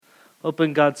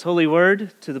Open God's holy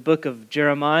word to the book of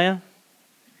Jeremiah.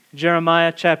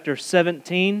 Jeremiah chapter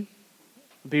 17.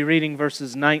 We'll be reading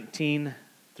verses 19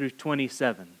 through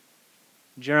 27.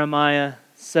 Jeremiah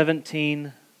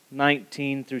 17,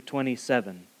 19 through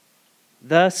 27.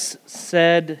 Thus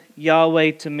said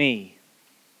Yahweh to me,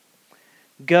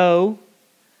 Go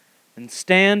and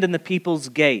stand in the people's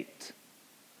gate,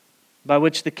 by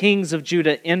which the kings of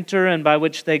Judah enter and by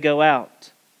which they go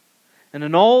out, and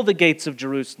in all the gates of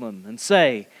Jerusalem, and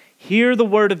say, Hear the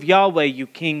word of Yahweh, you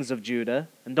kings of Judah,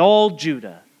 and all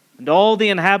the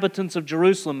inhabitants of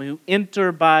Jerusalem who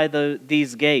enter by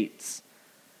these gates.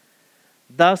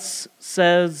 Thus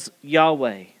says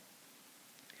Yahweh,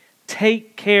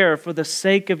 Take care for the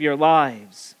sake of your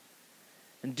lives,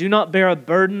 and do not bear a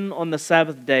burden on the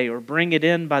Sabbath day, or bring it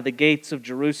in by the gates of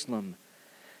Jerusalem.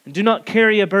 And do not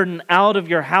carry a burden out of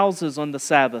your houses on the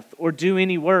Sabbath, or do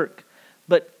any work,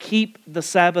 but keep the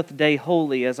Sabbath day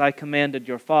holy, as I commanded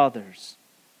your fathers.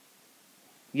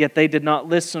 Yet they did not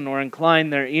listen or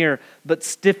incline their ear, but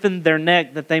stiffened their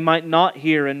neck, that they might not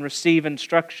hear and receive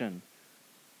instruction.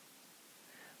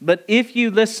 But if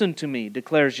you listen to me,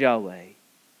 declares Yahweh,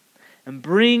 and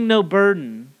bring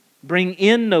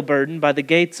in no burden by the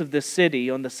gates of this city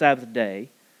on the Sabbath day,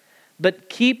 but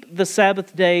keep the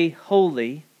Sabbath day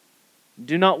holy,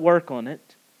 do not work on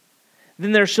it,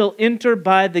 then there shall enter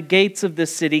by the gates of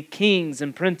this city kings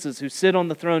and princes who sit on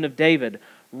the throne of David,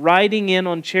 riding in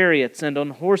on chariots and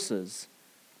on horses,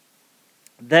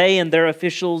 they and their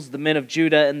officials, the men of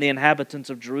Judah and the inhabitants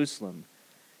of Jerusalem.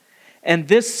 And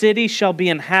this city shall be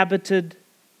inhabited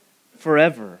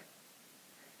forever.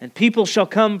 And people shall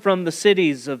come from the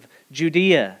cities of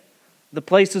Judea, the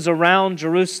places around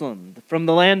Jerusalem, from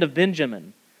the land of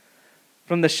Benjamin,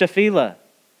 from the Shephelah,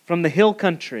 from the hill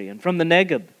country, and from the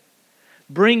Negeb,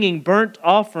 bringing burnt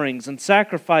offerings and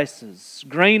sacrifices,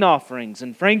 grain offerings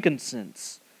and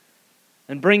frankincense,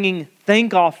 and bringing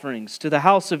thank offerings to the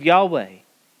house of Yahweh.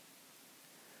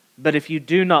 But if you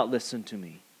do not listen to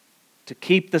me, to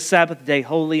keep the Sabbath day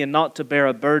holy and not to bear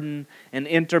a burden and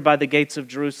enter by the gates of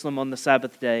Jerusalem on the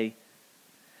Sabbath day,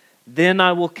 then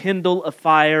I will kindle a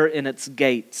fire in its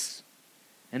gates,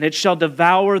 and it shall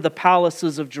devour the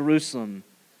palaces of Jerusalem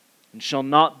and shall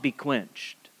not be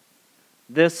quenched.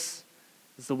 This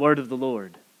is the word of the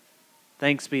Lord.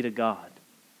 Thanks be to God.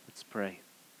 Let's pray.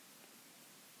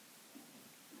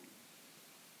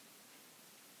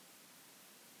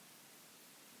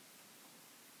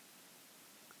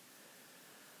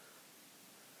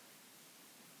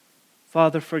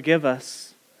 Father, forgive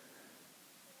us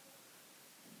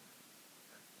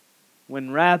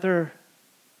when rather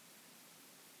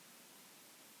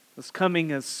was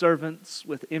coming as servants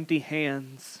with empty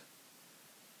hands,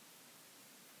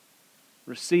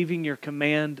 receiving your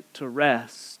command to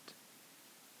rest,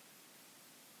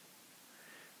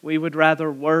 we would rather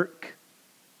work,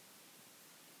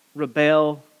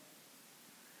 rebel,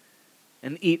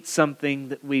 and eat something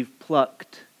that we've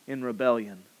plucked in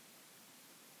rebellion.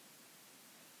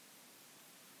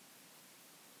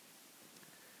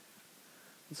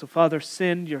 And so, Father,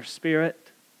 send your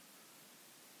Spirit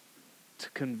to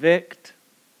convict,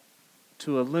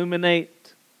 to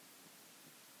illuminate,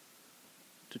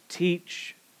 to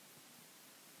teach.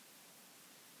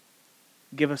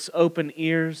 Give us open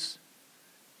ears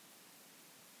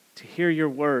to hear your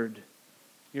word,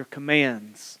 your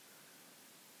commands.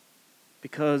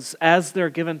 Because as they're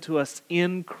given to us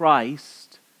in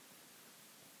Christ,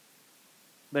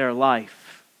 their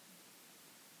life,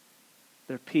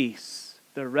 their peace,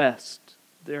 their rest,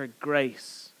 their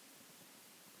grace.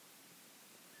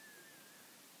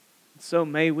 And so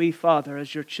may we, Father,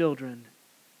 as your children,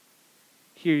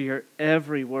 hear your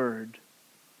every word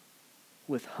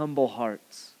with humble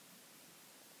hearts.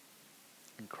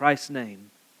 In Christ's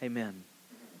name, amen.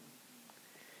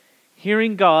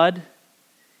 Hearing God,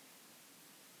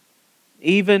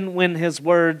 even when His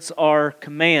words are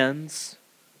commands,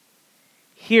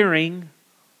 hearing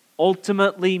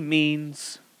ultimately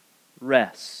means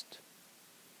rest.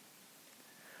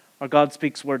 Our God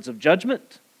speaks words of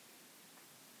judgment.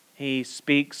 He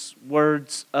speaks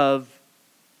words of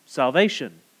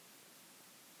salvation.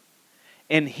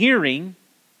 And hearing,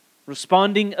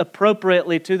 responding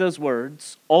appropriately to those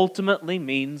words, ultimately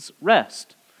means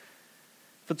rest.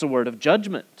 If it's a word of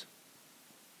judgment,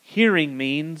 hearing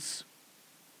means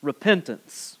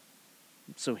repentance.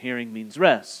 So hearing means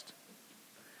rest.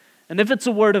 And if it's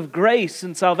a word of grace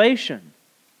and salvation,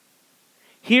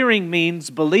 hearing means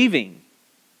believing.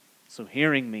 So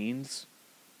hearing means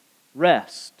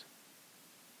rest.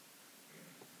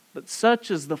 But such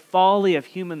is the folly of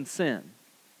human sin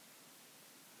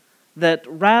that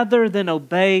rather than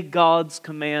obey God's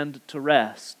command to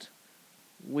rest,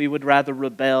 we would rather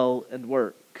rebel and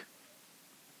work,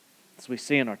 as we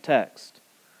see in our text.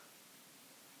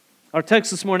 Our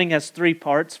text this morning has three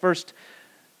parts. First,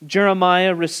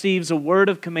 Jeremiah receives a word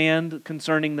of command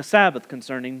concerning the Sabbath,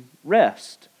 concerning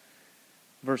rest,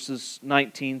 verses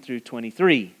 19 through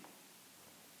 23.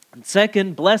 And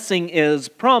second, blessing is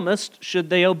promised should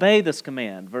they obey this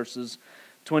command, verses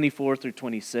 24 through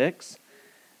 26.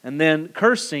 And then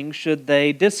cursing should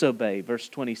they disobey, verse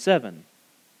 27.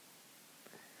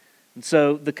 And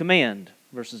so the command,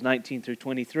 verses 19 through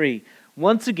 23.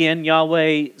 Once again,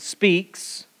 Yahweh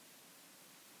speaks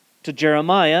to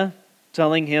Jeremiah,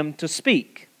 telling him to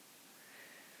speak.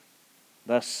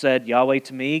 Thus said Yahweh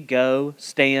to me, go,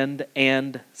 stand,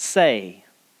 and say.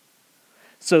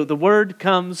 So the word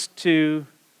comes to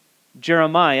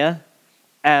Jeremiah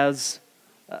as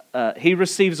he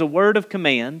receives a word of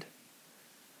command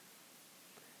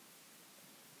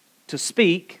to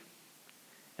speak,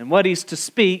 and what he's to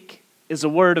speak is a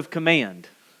word of command.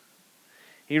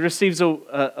 He receives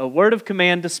a word of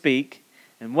command to speak,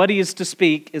 and what he is to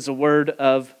speak is a word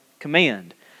of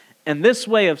command. And this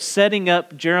way of setting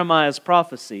up Jeremiah's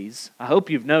prophecies, I hope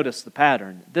you've noticed the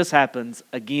pattern. This happens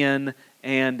again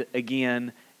and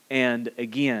again and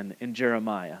again in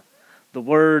Jeremiah. The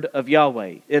word of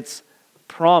Yahweh. It's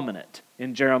prominent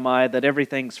in Jeremiah that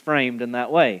everything's framed in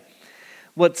that way.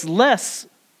 What's less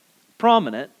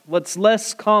prominent, what's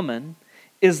less common,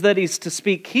 is that he's to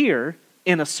speak here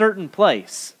in a certain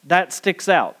place. That sticks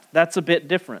out. That's a bit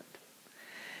different.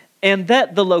 And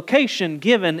that the location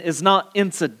given is not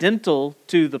incidental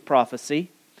to the prophecy,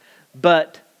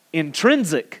 but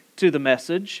intrinsic to the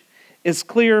message, is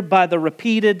clear by the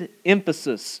repeated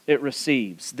emphasis it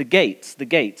receives. The gates, the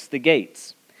gates, the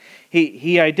gates.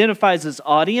 He identifies his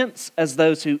audience as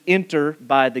those who enter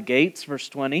by the gates, verse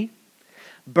 20.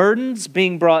 Burdens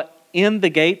being brought in the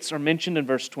gates are mentioned in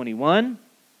verse 21,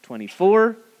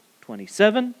 24,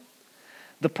 27.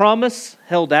 The promise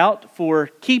held out for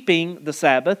keeping the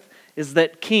Sabbath is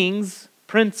that kings,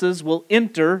 princes will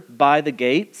enter by the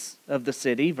gates of the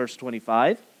city, verse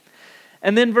 25.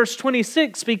 And then verse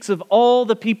 26 speaks of all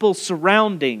the people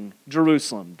surrounding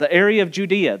Jerusalem, the area of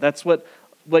Judea. That's what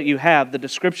you have, the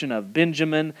description of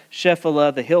Benjamin,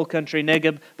 Shephelah, the hill country,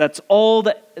 Negeb. That's all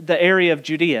the area of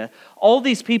Judea. All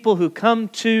these people who come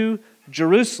to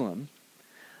Jerusalem,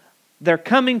 they're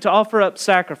coming to offer up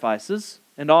sacrifices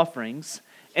and offerings,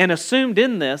 and assumed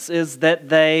in this is that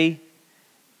they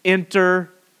enter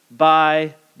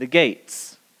by the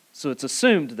gates. So it's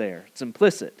assumed there. It's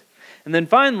implicit. And then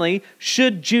finally,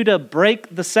 should Judah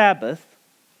break the Sabbath,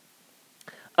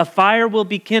 a fire will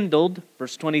be kindled,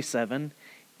 verse 27,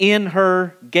 in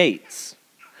her gates.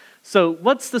 So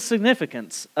what's the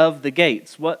significance of the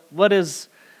gates? What's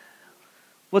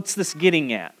this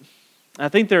getting at? I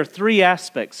think there are three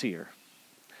aspects here.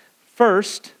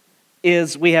 First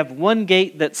is we have one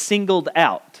gate that's singled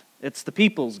out. It's the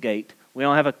people's gate. We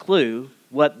don't have a clue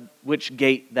which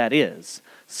gate that is.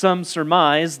 Some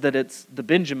surmise that it's the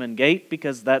Benjamin gate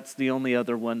because that's the only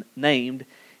other one named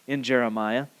in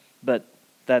Jeremiah, but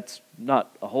that's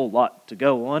not a whole lot to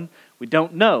go on. We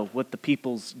don't know what the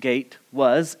people's gate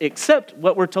was, except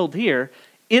what we're told here.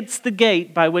 It's the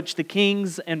gate by which the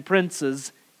kings and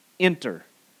princes enter.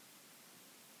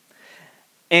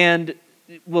 And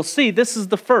we'll see this is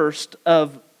the first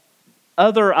of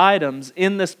other items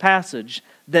in this passage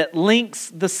that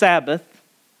links the Sabbath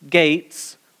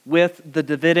gates with the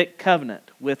Davidic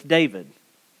covenant with David.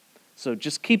 So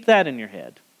just keep that in your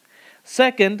head.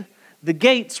 Second, the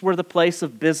gates were the place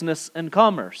of business and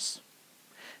commerce.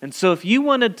 And so if you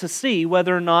wanted to see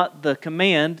whether or not the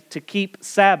command to keep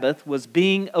Sabbath was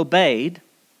being obeyed,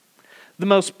 the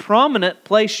most prominent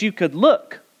place you could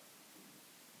look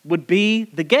would be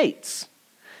the gates.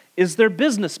 Is there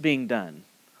business being done?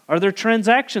 Are there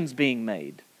transactions being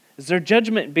made? Is there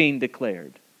judgment being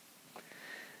declared?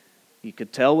 You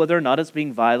could tell whether or not it's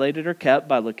being violated or kept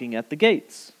by looking at the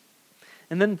gates.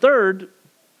 And then third,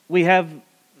 we have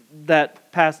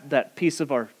that piece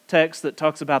of our text that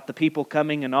talks about the people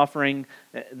coming and offering,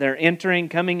 they're entering,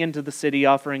 coming into the city,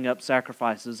 offering up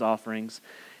sacrifices, offerings.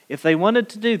 If they wanted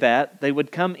to do that, they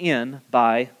would come in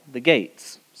by the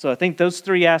gates. So I think those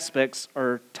three aspects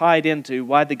are tied into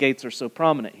why the gates are so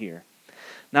prominent here.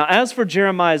 Now, as for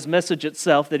Jeremiah's message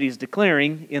itself that he's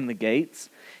declaring in the gates,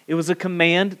 it was a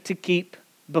command to keep,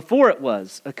 before it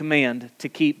was a command to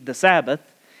keep the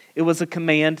Sabbath, it was a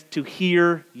command to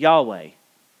hear Yahweh.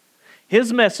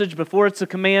 His message, before it's a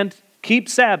command, keep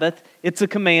Sabbath, it's a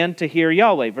command to hear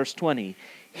Yahweh. Verse 20,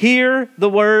 hear the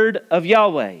word of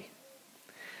Yahweh.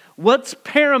 What's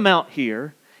paramount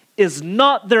here is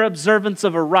not their observance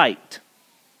of a rite.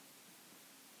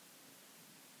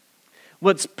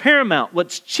 What's paramount,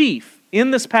 what's chief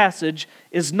in this passage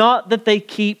is not that they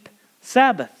keep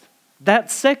Sabbath.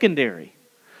 That's secondary.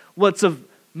 What's of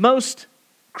most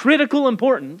critical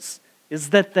importance is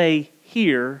that they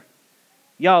hear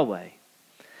Yahweh.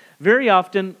 Very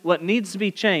often, what needs to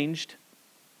be changed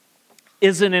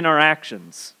isn't in our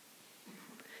actions.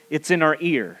 It's in our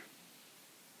ear.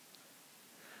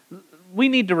 We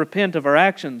need to repent of our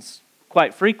actions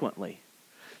quite frequently.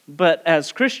 But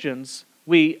as Christians,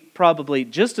 we probably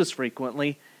just as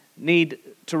frequently need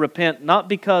to repent not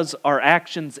because our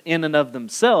actions in and of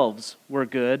themselves were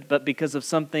good, but because of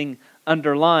something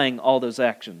underlying all those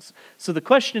actions. So the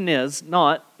question is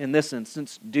not, in this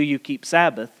instance, do you keep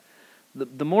Sabbath?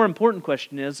 The more important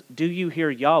question is, do you hear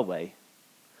Yahweh?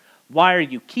 Why are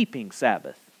you keeping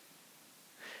Sabbath?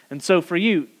 And so for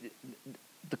you,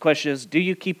 the question is, do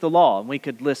you keep the law? And we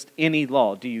could list any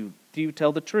law. Do you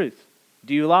tell the truth?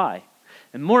 Do you lie?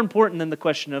 And more important than the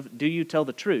question of, do you tell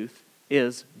the truth,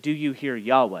 is, do you hear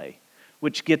Yahweh?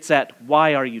 Which gets at,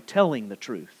 why are you telling the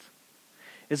truth?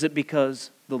 Is it because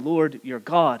the Lord your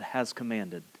God has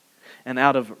commanded, and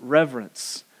out of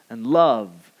reverence and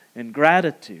love and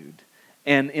gratitude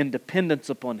and in dependence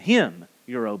upon Him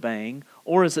you're obeying,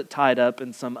 or is it tied up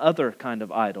in some other kind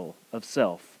of idol of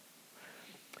self?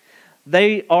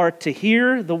 They are to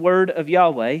hear the word of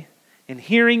Yahweh, and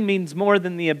hearing means more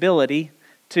than the ability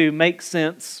to make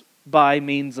sense by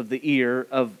means of the ear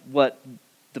of what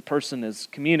the person is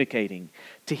communicating.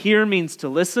 To hear means to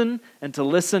listen, and to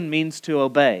listen means to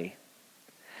obey.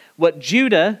 What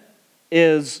Judah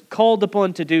is called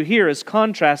upon to do here is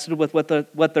contrasted with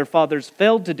what their fathers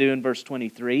failed to do in verse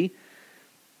 23.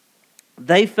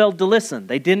 They failed to listen.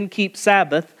 They didn't keep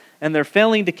Sabbath, and their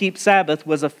failing to keep Sabbath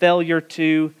was a failure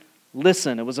to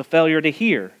listen. It was a failure to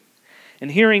hear.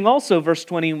 And hearing also, verse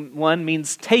 21,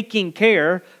 means taking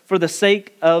care for the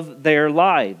sake of their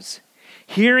lives.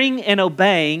 Hearing and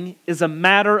obeying is a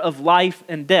matter of life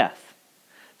and death.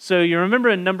 So you remember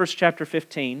in Numbers chapter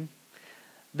 15,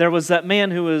 there was that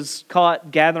man who was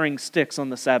caught gathering sticks on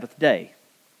the Sabbath day.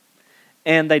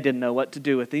 And they didn't know what to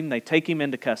do with him. They take him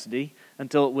into custody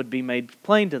until it would be made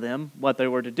plain to them what they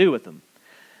were to do with him.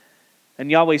 And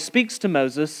Yahweh speaks to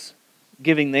Moses,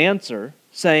 giving the answer,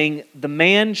 saying, the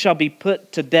man shall be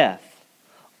put to death.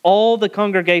 All the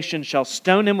congregation shall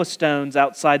stone him with stones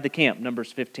outside the camp.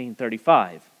 Numbers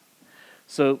 15:35.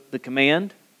 So the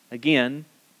command, again,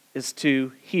 is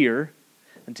to hear.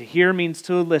 And to hear means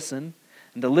to listen.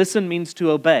 And to listen means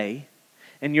to obey.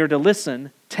 And you're to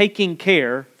listen, taking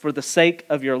care for the sake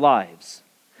of your lives.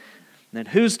 And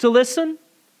then who's to listen?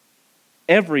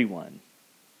 Everyone.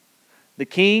 The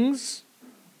kings,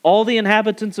 all the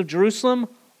inhabitants of Jerusalem,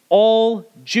 all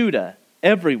Judah,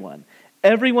 everyone.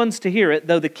 Everyone's to hear it,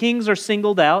 though the kings are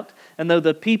singled out, and though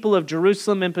the people of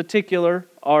Jerusalem in particular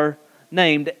are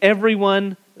named,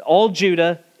 everyone, all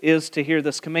Judah, is to hear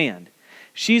this command.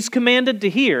 She's commanded to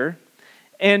hear,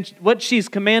 and what she's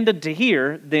commanded to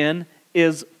hear, then,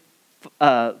 is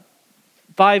 5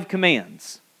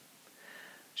 commands.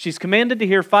 She's commanded to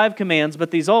hear 5 commands,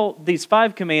 but these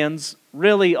 5 commands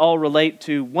really all relate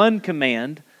to one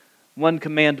commandment,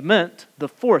 the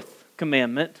 4th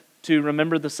commandment, to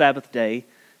remember the Sabbath day,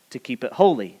 to keep it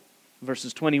holy.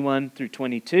 Verses 21 through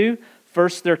 22.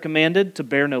 First, they're commanded to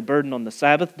bear no burden on the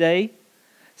Sabbath day.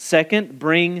 Second,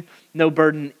 bring no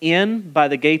burden in by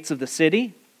the gates of the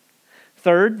city.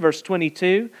 Third, verse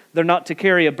 22, they're not to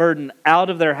carry a burden out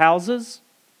of their houses.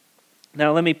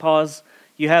 Now let me pause.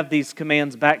 You have these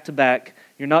commands back to back.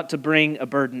 You're not to bring a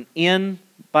burden in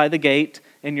by the gate,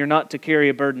 and you're not to carry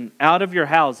a burden out of your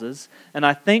houses. And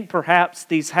I think perhaps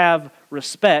these have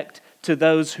respect to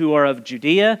those who are of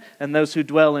Judea and those who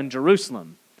dwell in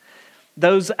Jerusalem.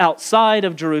 Those outside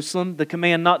of Jerusalem, the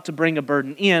command not to bring a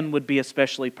burden in would be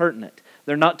especially pertinent.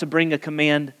 They're not to bring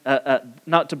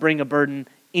not to bring a burden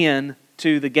in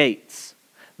to the gates.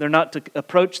 They're not to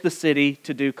approach the city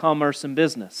to do commerce and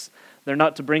business. They're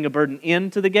not to bring a burden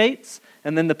into the gates,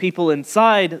 and then the people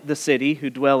inside the city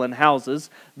who dwell in houses,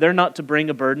 they're not to bring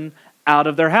a burden out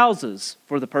of their houses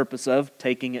for the purpose of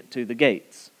taking it to the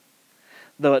gates.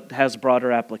 Though it has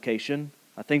broader application,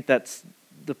 I think that's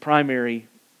the primary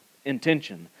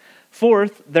intention.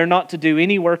 Fourth, they're not to do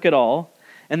any work at all.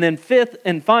 And then fifth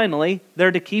and finally,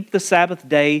 they're to keep the Sabbath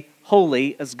day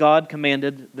holy as God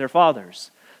commanded their fathers.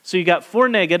 So you got 4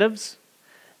 negatives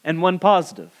and 1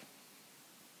 positive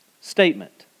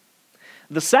statement.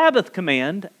 The Sabbath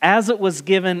command, as it was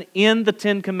given in the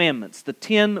 10 commandments, the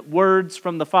 10 words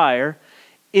from the fire,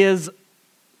 is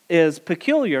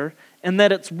peculiar and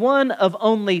that it's one of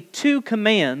only two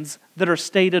commands that are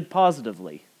stated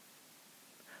positively.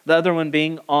 The other one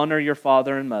being, honor your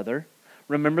father and mother.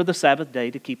 Remember the Sabbath day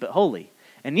to keep it holy.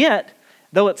 And yet,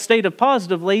 though it's stated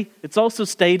positively, it's also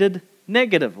stated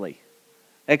negatively.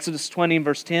 Exodus 20 and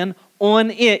verse 10, on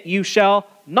it you shall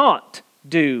not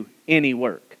do any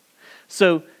work.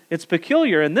 So it's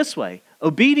peculiar in this way.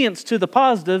 Obedience to the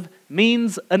positive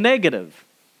means a negative.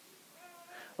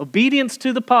 Obedience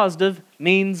to the positive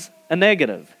means a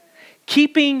negative.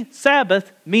 Keeping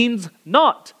Sabbath means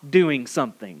not doing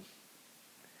something.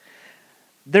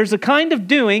 There's a kind of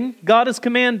doing God is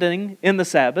commanding in the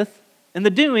Sabbath, and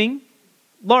the doing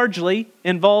largely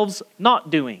involves not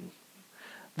doing.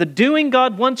 The doing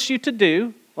God wants you to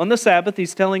do on the Sabbath,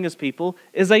 He's telling His people,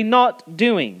 is a not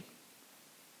doing.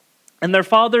 And their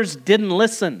fathers didn't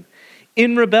listen.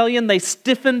 In rebellion, they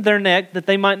stiffened their neck that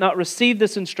they might not receive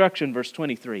this instruction, verse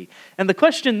 23. And the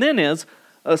question then is,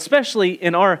 especially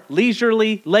in our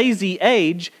leisurely, lazy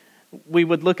age, we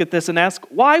would look at this and ask,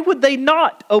 why would they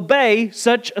not obey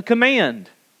such a command?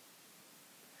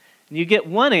 And you get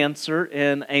one answer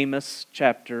in Amos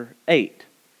chapter 8,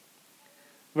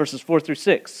 verses 4 through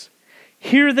 6.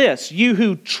 Hear this, you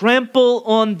who trample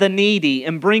on the needy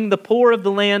and bring the poor of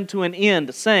the land to an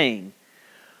end, saying,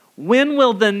 when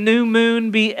will the new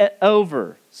moon be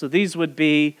over? So these would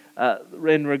be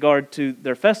in regard to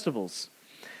their festivals.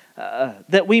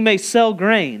 That we may sell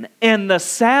grain, and the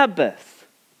Sabbath,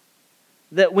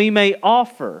 that we may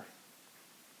offer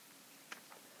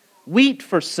wheat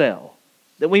for sale,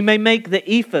 that we may make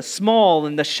the ephah small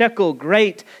and the shekel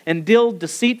great, and deal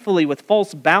deceitfully with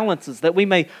false balances, that we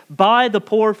may buy the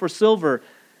poor for silver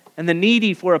and the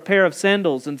needy for a pair of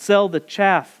sandals, and sell the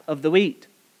chaff of the wheat.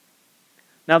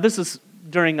 Now this is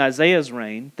during Isaiah's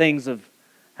reign. Things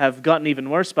have gotten even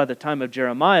worse by the time of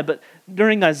Jeremiah, but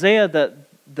during Isaiah,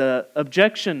 the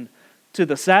objection to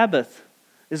the Sabbath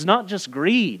is not just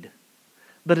greed,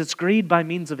 but it's greed by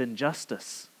means of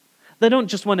injustice. They don't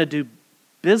just want to do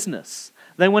business.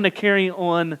 They want to carry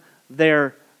on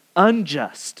their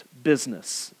unjust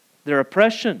business, their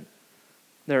oppression,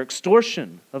 their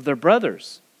extortion of their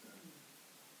brothers.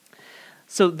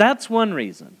 So that's one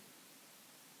reason.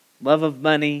 Love of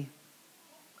money,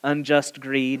 unjust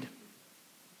greed.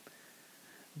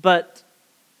 But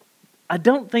I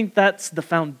don't think that's the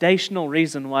foundational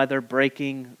reason why they're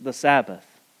breaking the Sabbath.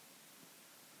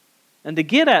 And to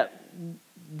get at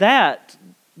that,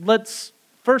 let's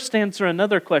first answer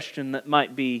another question that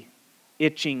might be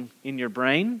itching in your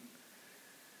brain.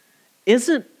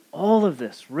 Isn't all of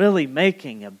this really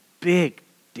making a big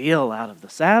deal out of the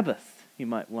Sabbath, you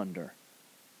might wonder?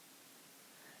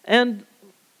 And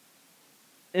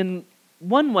in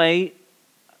one way,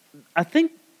 I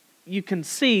think you can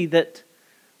see that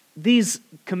these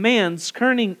commands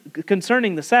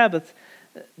concerning the Sabbath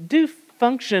do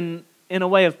function in a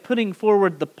way of putting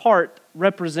forward the part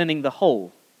representing the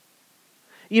whole.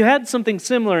 You had something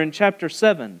similar in chapter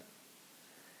 7.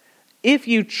 If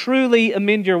you truly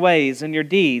amend your ways and your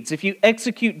deeds, if you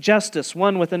execute justice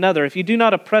one with another, if you do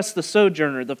not oppress the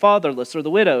sojourner, the fatherless, or the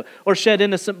widow, or shed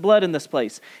innocent blood in this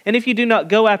place, and if you do not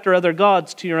go after other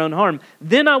gods to your own harm,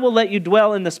 then I will let you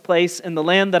dwell in this place in the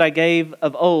land that I gave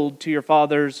of old to your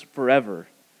fathers forever.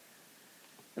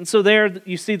 And so there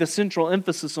you see the central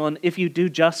emphasis on if you do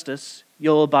justice,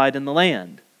 you'll abide in the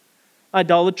land.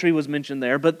 Idolatry was mentioned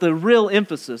there, but the real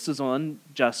emphasis is on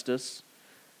justice,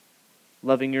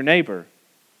 loving your neighbor.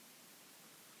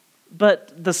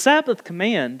 But the Sabbath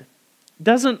command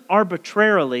doesn't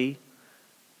arbitrarily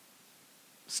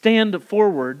stand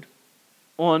forward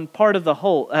on part of the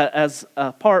whole, as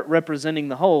a part representing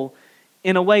the whole,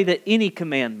 in a way that any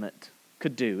commandment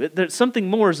could do. There's something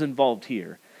more is involved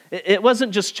here. It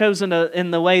wasn't just chosen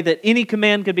in the way that any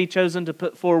command could be chosen to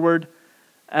put forward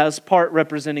as part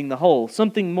representing the whole.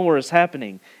 Something more is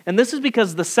happening. And this is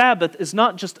because the Sabbath is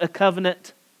not just a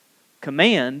covenant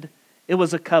command, it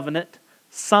was a covenant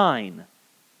sign.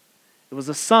 It was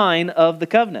a sign of the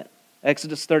covenant.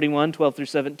 Exodus 31, 12 through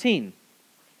 17.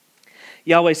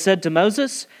 Yahweh said to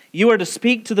Moses, you are to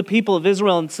speak to the people of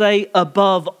Israel and say,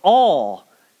 above all,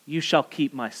 you shall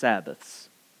keep my Sabbaths.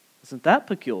 Isn't that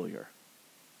peculiar?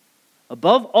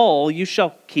 Above all, you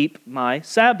shall keep my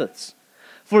Sabbaths.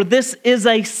 For this is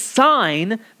a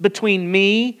sign between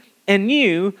me and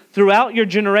you throughout your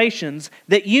generations,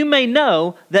 that you may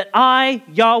know that I,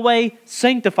 Yahweh,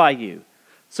 sanctify you.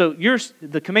 So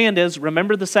the command is,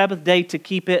 remember the Sabbath day to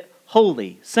keep it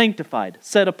holy, sanctified,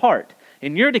 set apart.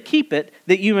 And you're to keep it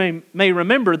that you may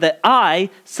remember that I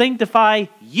sanctify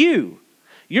you.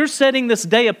 You're setting this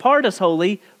day apart as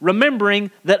holy,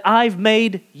 remembering that I've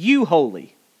made you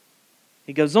holy.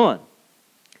 He goes on.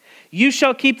 You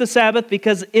shall keep the Sabbath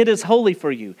because it is holy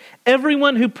for you.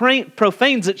 Everyone who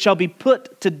profanes it shall be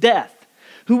put to death.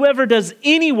 Whoever does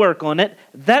any work on it,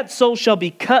 that soul shall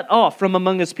be cut off from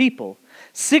among his people.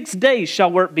 6 days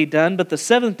shall work be done, but the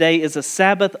seventh day is a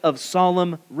Sabbath of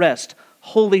solemn rest,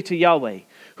 holy to Yahweh.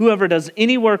 Whoever does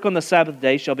any work on the Sabbath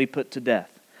day shall be put to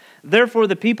death. Therefore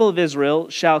the people of Israel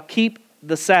shall keep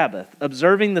the Sabbath,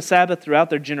 observing the Sabbath throughout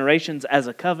their generations as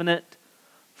a covenant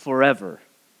forever.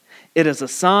 It is a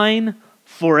sign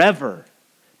forever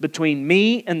between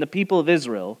me and the people of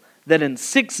Israel that in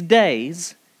 6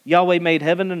 days Yahweh made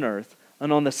heaven and earth,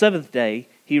 and on the seventh day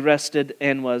he rested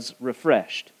and was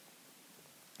refreshed.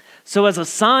 So as a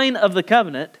sign of the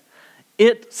covenant,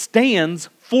 it stands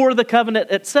for the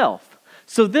covenant itself.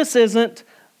 So this isn't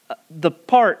the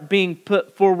part being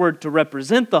put forward to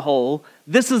represent the whole.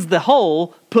 This is the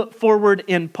whole put forward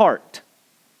in part.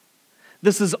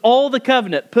 This is all the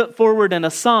covenant put forward in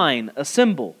a sign, a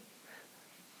symbol.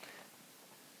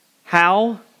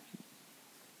 How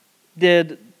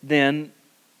did then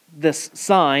this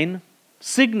sign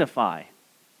signify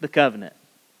the covenant?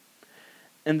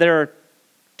 And there are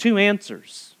two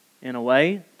answers in a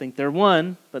way. I think they're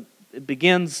one, but it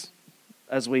begins,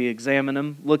 as we examine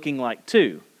them, looking like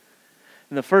two.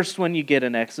 And the first one you get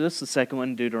in Exodus, the second one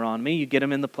in Deuteronomy. You get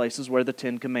them in the places where the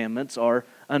Ten Commandments are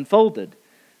unfolded.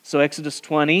 So Exodus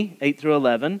 20, 8 through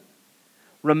 11.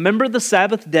 Remember the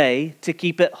Sabbath day to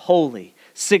keep it holy.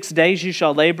 6 days you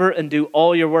shall labor and do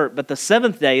all your work, but the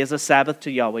seventh day is a Sabbath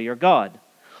to Yahweh your God.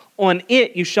 On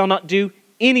it you shall not do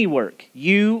any work,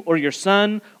 you or your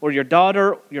son or your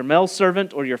daughter, your male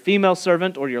servant or your female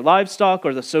servant or your livestock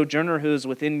or the sojourner who is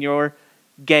within your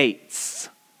gates.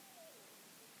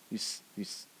 You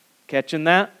catching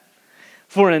that?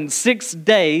 For in 6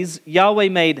 days Yahweh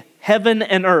made heaven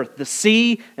and earth, the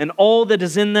sea and all that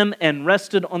is in them, and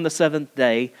rested on the seventh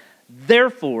day.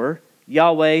 Therefore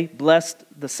Yahweh blessed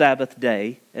the Sabbath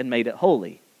day and made it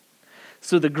holy.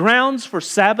 So the grounds for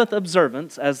Sabbath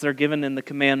observance, as they're given in the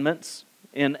commandments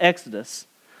in Exodus,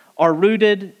 are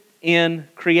rooted in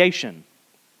creation.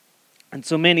 And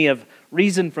so many have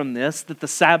reasoned from this that the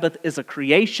Sabbath is a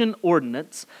creation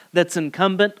ordinance that's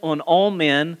incumbent on all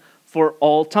men for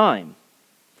all time.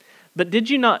 But did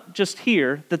you not just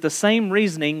hear that the same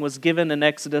reasoning was given in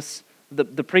Exodus,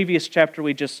 the previous chapter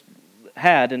we just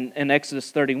had in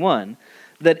Exodus 31,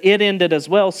 that it ended as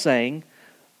well saying,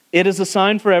 it is a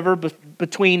sign forever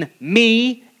between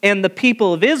me and the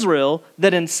people of Israel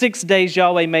that in 6 days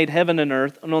Yahweh made heaven and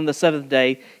earth, and on the seventh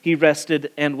day he rested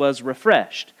and was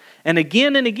refreshed. And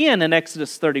again in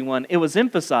Exodus 31, it was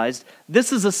emphasized,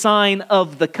 this is a sign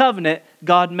of the covenant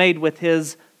God made with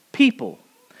his people.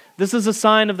 This is a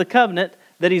sign of the covenant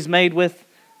that he's made with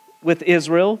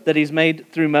Israel, that he's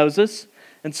made through Moses.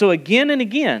 And so again and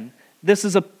again, this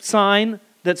is a sign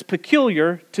that's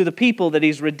peculiar to the people that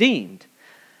he's redeemed.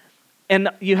 And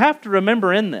you have to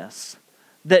remember in this,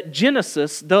 that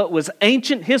Genesis, though it was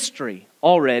ancient history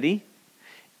already,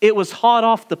 it was hot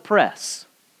off the press.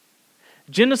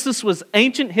 Genesis was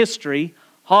ancient history,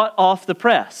 hot off the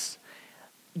press.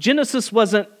 Genesis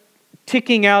wasn't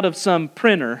ticking out of some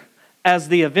printer as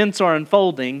the events are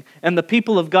unfolding, and the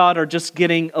people of God are just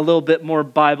getting a little bit more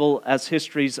Bible as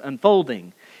history's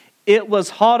unfolding. It was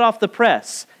hot off the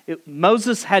press.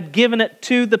 Moses had given it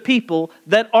to the people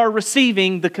that are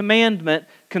receiving the commandment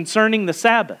concerning the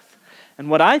Sabbath. And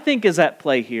what I think is at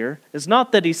play here is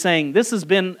not that he's saying this has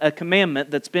been a commandment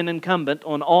that's been incumbent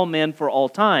on all men for all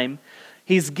time.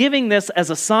 He's giving this as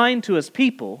a sign to his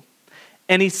people,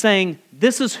 and he's saying,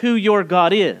 this is who your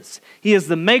God is. He is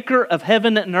the maker of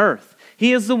heaven and earth.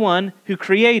 He is the one who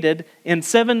created in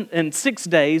 6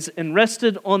 days and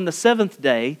rested on the seventh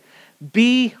day.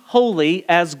 Be holy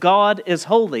as God is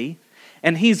holy,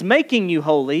 and he's making you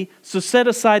holy, so set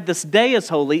aside this day as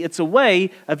holy. It's a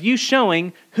way of you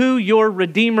showing who your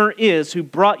Redeemer is, who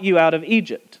brought you out of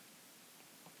Egypt.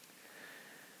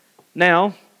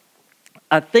 Now,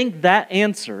 I think that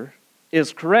answer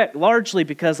is correct, largely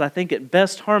because I think it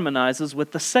best harmonizes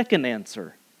with the second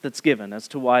answer that's given as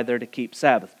to why they're to keep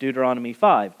Sabbath. Deuteronomy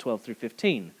 5, 12 through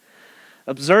 15.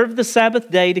 Observe the Sabbath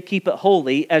day to keep it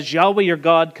holy, as Yahweh your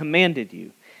God commanded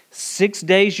you. 6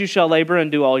 days you shall labor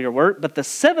and do all your work, but the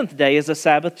seventh day is a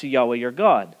Sabbath to Yahweh your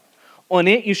God. On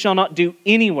it you shall not do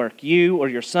any work, you or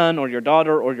your son or your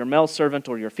daughter or your male servant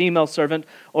or your female servant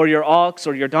or your ox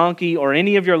or your donkey or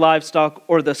any of your livestock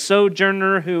or the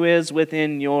sojourner who is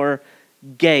within your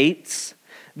gates,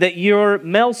 that your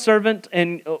male servant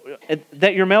and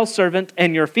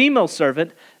your female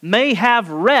servant may have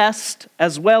rest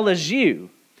as well as you.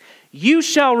 You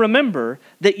shall remember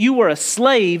that you were a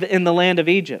slave in the land of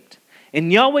Egypt,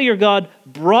 And Yahweh your God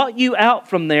brought you out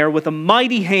from there with a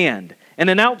mighty hand and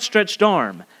an outstretched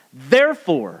arm.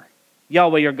 Therefore,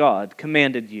 Yahweh your God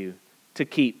commanded you to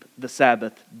keep the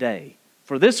Sabbath day.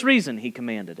 For this reason he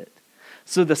commanded it.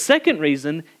 So the second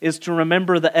reason is to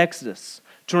remember the Exodus,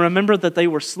 to remember that they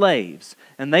were slaves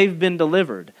and they've been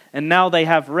delivered and now they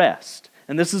have rest.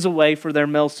 And this is a way for their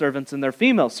male servants and their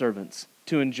female servants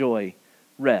to enjoy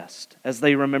rest as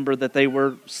they remember that they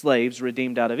were slaves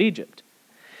redeemed out of Egypt.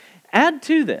 Add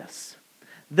to this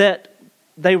that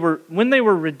when they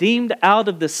were redeemed out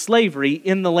of the slavery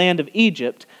in the land of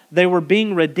Egypt, they were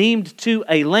being redeemed to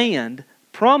a land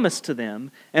promised to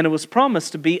them, and it was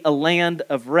promised to be a land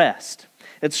of rest.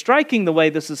 It's striking the way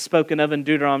this is spoken of in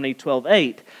Deuteronomy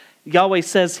 12:8. Yahweh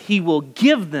says he will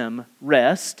give them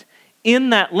rest in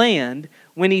that land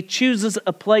when he chooses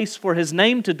a place for his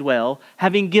name to dwell,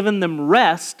 having given them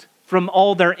rest from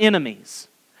all their enemies.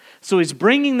 So he's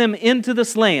bringing them into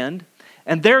this land,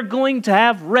 and they're going to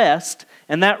have rest,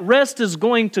 and that rest is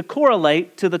going to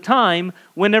correlate to the time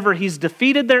whenever he's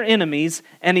defeated their enemies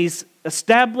and he's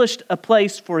established a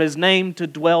place for his name to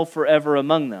dwell forever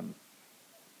among them.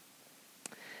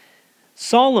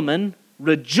 Solomon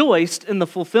rejoiced in the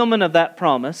fulfillment of that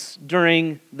promise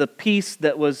during the peace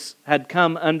that had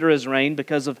come under his reign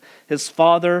because of his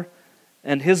father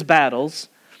and his battles,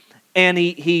 and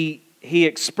he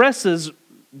expresses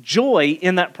joy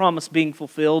in that promise being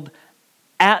fulfilled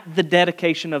at the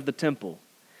dedication of the temple.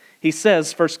 He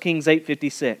says, 1 Kings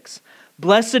 8:56,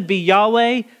 "Blessed be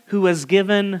Yahweh who has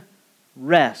given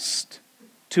rest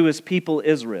to his people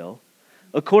Israel,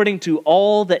 according to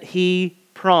all that he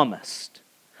promised.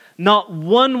 Not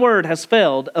one word has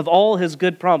failed of all his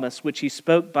good promise, which he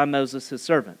spoke by Moses his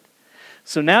servant."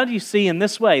 So now do you see in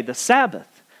this way, the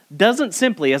Sabbath doesn't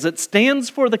simply, as it stands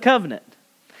for the covenant,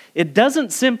 it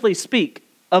doesn't simply speak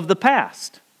of the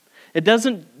past. It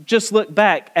doesn't just look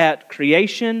back at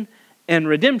creation and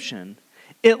redemption.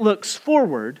 It looks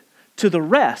forward to the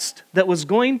rest that was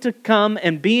going to come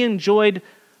and be enjoyed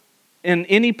in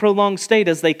any prolonged state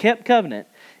as they kept covenant.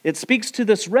 It speaks to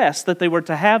this rest that they were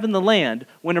to have in the land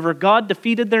whenever God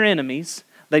defeated their enemies.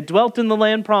 They dwelt in the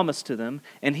land promised to them,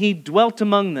 and he dwelt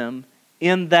among them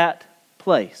in that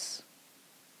place.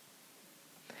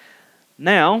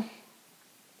 Now,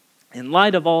 in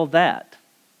light of all that,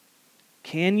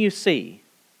 can you see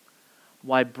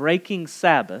why breaking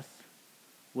Sabbath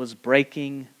was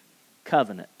breaking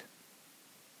covenant?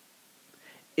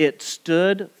 It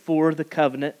stood for the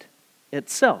covenant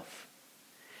itself.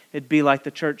 It'd be like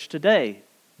the church today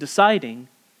deciding,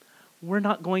 we're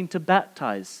not going to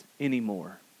baptize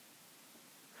anymore.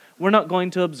 We're not going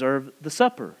to observe the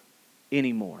supper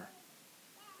anymore.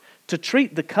 To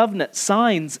treat the covenant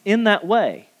signs in that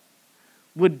way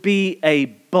would be a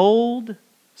bold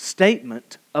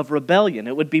statement of rebellion.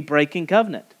 It would be breaking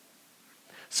covenant.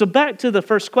 So back to the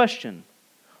first question.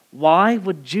 Why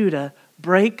would Judah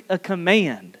break a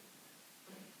command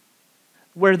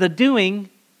where the doing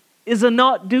is a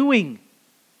not doing?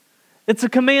 It's a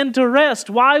command to rest.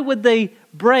 Why would they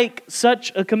break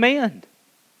such a command?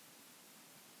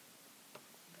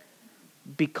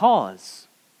 Because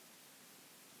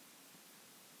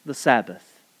the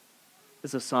Sabbath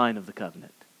is a sign of the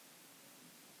covenant.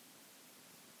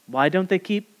 Why don't they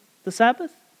keep the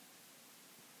Sabbath?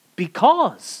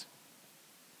 Because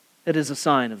it is a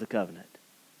sign of the covenant.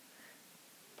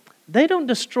 They don't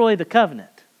destroy the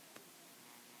covenant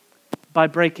by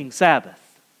breaking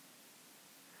Sabbath.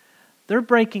 They're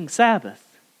breaking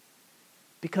Sabbath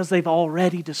because they've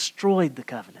already destroyed the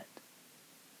covenant.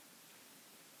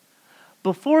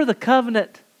 Before the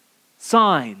covenant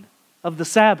sign of the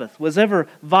Sabbath was ever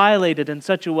violated in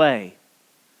such a way,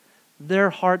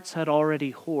 their hearts had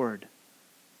already whored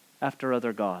after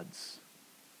other gods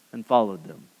and followed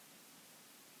them.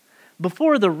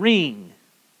 Before the ring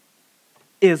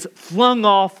is flung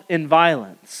off in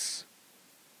violence,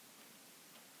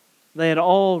 they had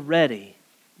already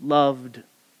loved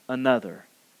another.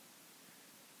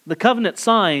 The covenant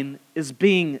sign is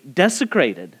being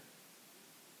desecrated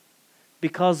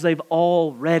because they've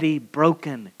already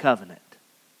broken covenant.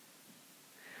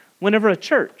 Whenever a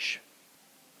church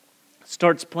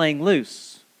starts playing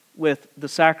loose with the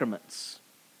sacraments,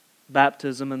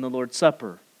 baptism and the Lord's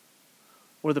Supper,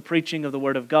 or the preaching of the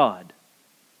Word of God,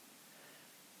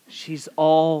 she's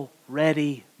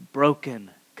already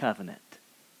broken covenant.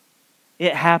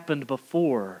 It happened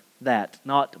before that,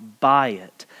 not by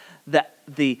it.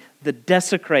 The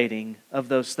desecrating of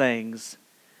those things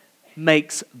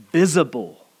makes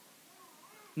visible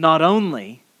not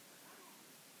only,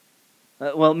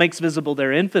 it makes visible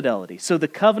their infidelity. So the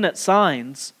covenant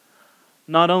signs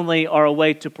not only are a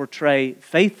way to portray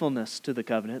faithfulness to the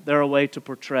covenant, they're a way to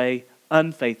portray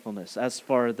unfaithfulness as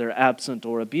far as they're absent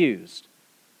or abused.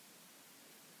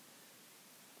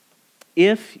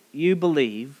 If you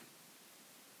believe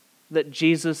that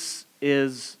Jesus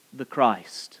is the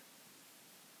Christ,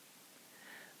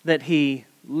 that He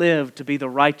lived to be the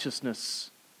righteousness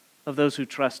of those who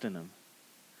trust in Him,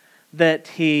 that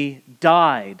He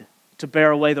died to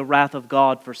bear away the wrath of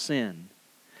God for sin,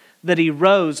 that He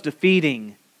rose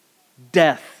defeating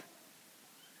death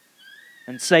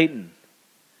and Satan,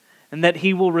 and that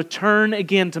He will return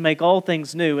again to make all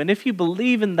things new. And if you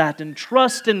believe in that and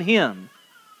trust in Him,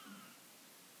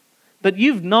 but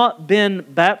you've not been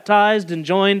baptized and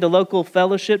joined a local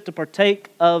fellowship to partake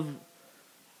of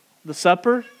the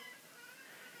supper,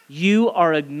 you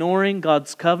are ignoring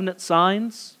God's covenant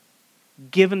signs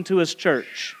given to His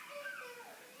church.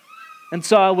 And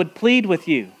so I would plead with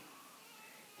you,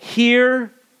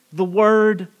 hear the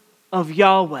word of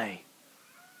Yahweh.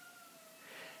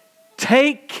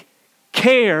 Take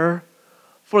care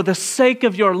for the sake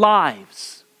of your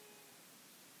lives.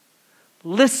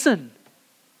 Listen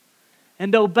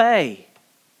and obey.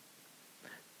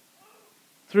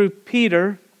 Through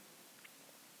Peter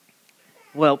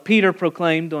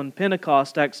proclaimed on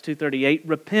Pentecost, Acts 2:38,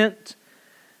 repent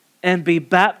and be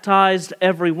baptized,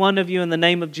 every one of you, in the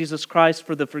name of Jesus Christ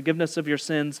for the forgiveness of your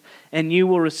sins, and you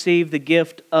will receive the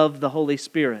gift of the Holy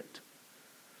Spirit.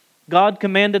 God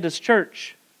commanded His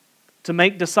church to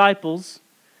make disciples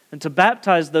and to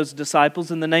baptize those disciples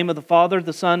in the name of the Father,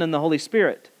 the Son, and the Holy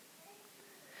Spirit.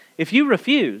 If you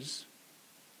refuse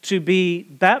to be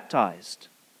baptized,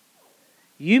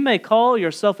 you may call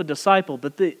yourself a disciple,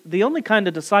 but the only kind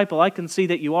of disciple I can see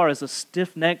that you are is a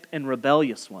stiff-necked and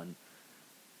rebellious one.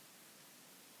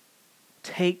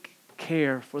 Take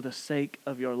care for the sake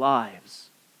of your lives,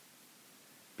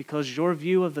 because your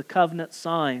view of the covenant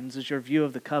signs is your view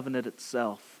of the covenant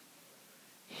itself.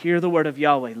 Hear the word of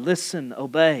Yahweh. Listen,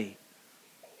 obey.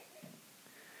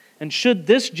 And should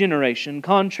this generation,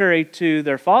 contrary to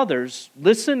their fathers,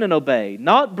 listen and obey,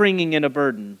 not bringing in a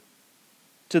burden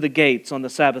to the gates on the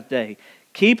Sabbath day,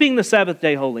 keeping the Sabbath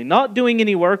day holy, not doing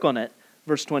any work on it,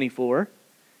 verse 24,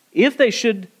 if they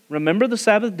should remember the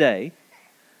Sabbath day,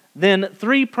 then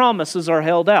 3 promises are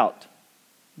held out.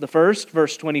 The first,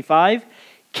 verse 25,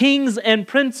 kings and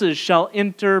princes shall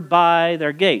enter by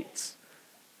their gates.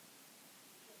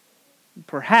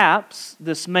 Perhaps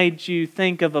this made you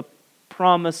think of a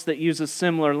promise that uses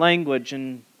similar language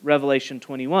in Revelation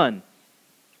 21.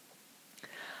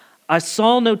 I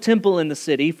saw no temple in the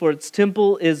city, for its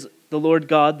temple is the Lord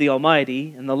God, the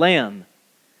Almighty, and the Lamb.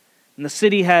 And the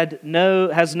city has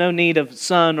no need of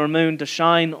sun or moon to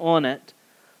shine on it,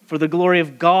 for the glory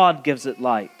of God gives it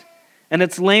light. And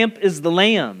its lamp is the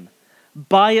Lamb.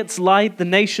 By its light the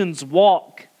nations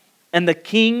walk, and the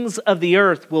kings of the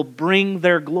earth will bring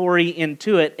their glory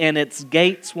into it, and its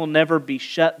gates will never be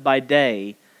shut by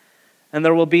day, and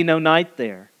there will be no night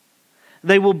there.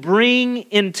 They will bring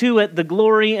into it the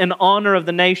glory and honor of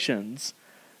the nations,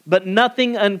 but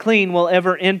nothing unclean will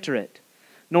ever enter it,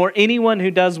 nor anyone who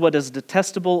does what is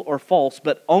detestable or false,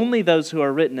 but only those who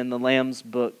are written in the Lamb's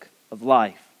book of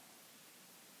life.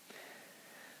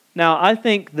 Now, I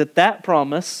think that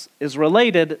promise is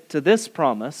related to this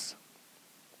promise,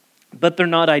 but they're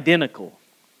not identical.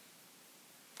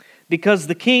 Because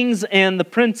the kings and the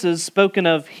princes spoken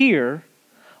of here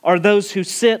are those who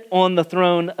sit on the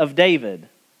throne of David.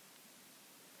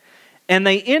 And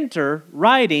they enter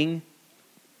riding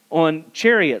on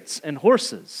chariots and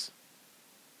horses.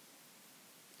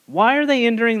 Why are they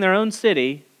entering their own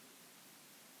city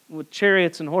with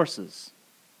chariots and horses?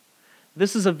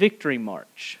 This is a victory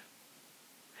march.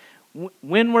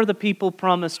 When were the people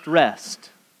promised rest?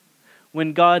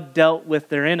 When God dealt with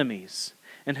their enemies.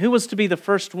 And who was to be the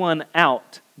first one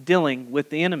out dealing with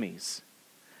the enemies?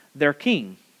 Their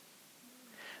king.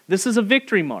 This is a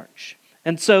victory march.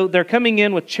 And so they're coming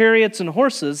in with chariots and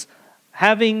horses,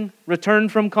 having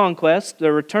returned from conquest.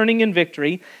 They're returning in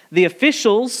victory. The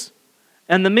officials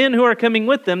and the men who are coming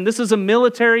with them, this is a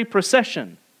military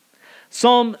procession.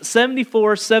 Psalm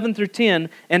 74, 7 through 10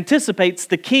 anticipates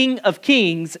the King of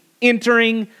Kings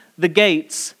entering the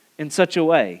gates in such a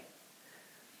way.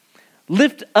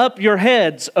 Lift up your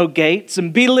heads, O gates,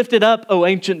 and be lifted up, O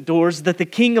ancient doors, that the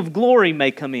King of glory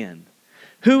may come in.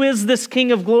 Who is this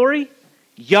King of glory?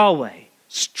 Yahweh,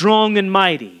 strong and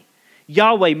mighty.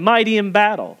 Yahweh, mighty in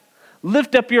battle.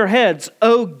 Lift up your heads,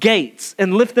 O gates,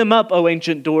 and lift them up, O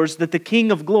ancient doors, that the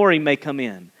King of glory may come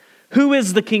in. Who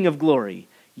is the King of glory?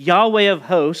 Yahweh of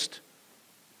hosts,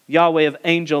 Yahweh of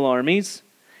angel armies.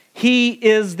 He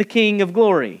is the King of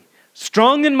glory,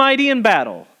 strong and mighty in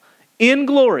battle. in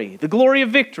glory, the glory of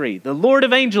victory, the Lord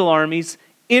of angel armies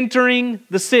entering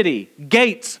the city.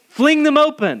 Gates, fling them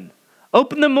open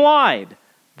them wide.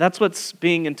 That's what's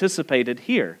being anticipated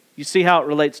here. You see how it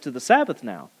relates to the Sabbath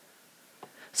now.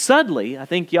 Suddenly, I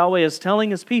think Yahweh is telling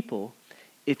his people,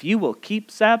 if you will keep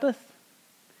Sabbath,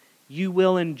 you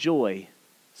will enjoy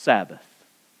Sabbath.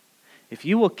 If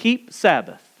you will keep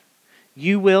Sabbath,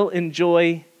 you will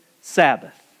enjoy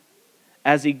Sabbath,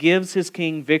 as he gives his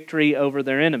king victory over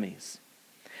their enemies.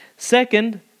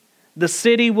 Second, the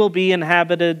city will be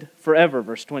inhabited forever,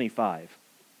 verse 25.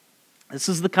 This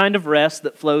is the kind of rest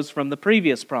that flows from the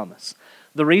previous promise.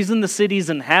 The reason the city is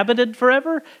inhabited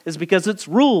forever is because it's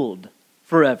ruled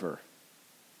forever.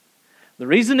 The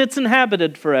reason it's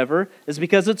inhabited forever is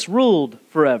because it's ruled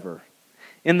forever.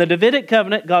 In the Davidic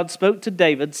covenant, God spoke to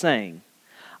David saying,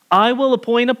 I will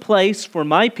appoint a place for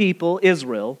my people,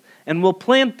 Israel, and will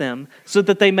plant them so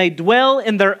that they may dwell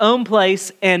in their own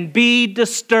place and be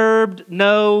disturbed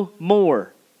no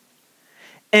more.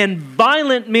 And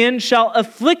violent men shall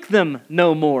afflict them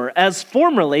no more, as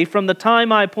formerly from the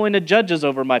time I appointed judges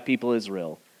over my people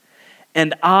Israel.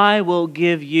 And I will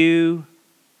give you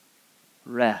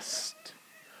rest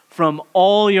from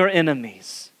all your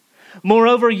enemies.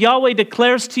 Moreover, Yahweh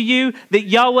declares to you that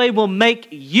Yahweh will make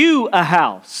you a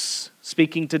house,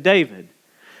 speaking to David.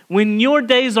 When your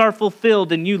days are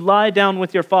fulfilled and you lie down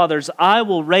with your fathers, I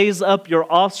will raise up your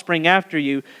offspring after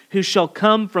you, who shall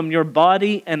come from your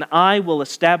body, and I will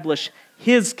establish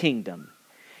his kingdom.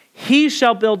 He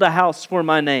shall build a house for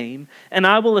my name, and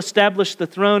I will establish the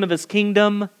throne of his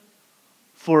kingdom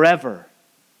forever.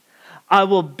 I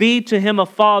will be to him a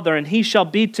father, and he shall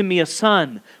be to me a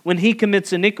son. When he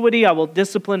commits iniquity, I will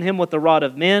discipline him with the rod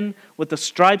of men, with the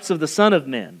stripes of the Son of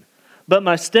Men. But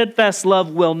my steadfast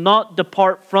love will not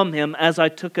depart from him, as I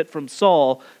took it from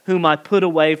Saul, whom I put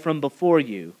away from before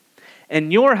you.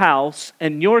 And your house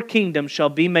and your kingdom shall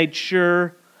be made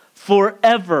sure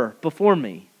forever before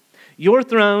me. Your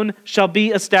throne shall be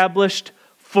established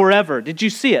forever. Did you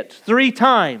see it? 3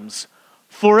 times.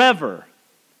 Forever.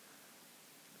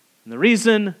 And the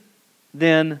reason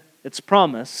then it's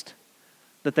promised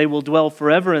that they will dwell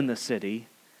forever in the city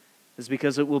is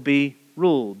because it will be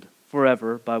ruled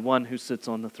forever by one who sits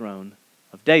on the throne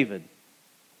of David.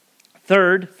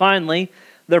 Third, finally,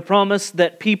 they're promised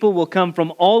that people will come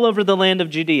from all over the land of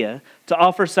Judea to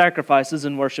offer sacrifices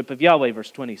in worship of Yahweh,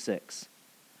 verse 26.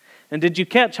 And did you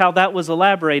catch how that was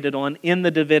elaborated on in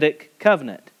the Davidic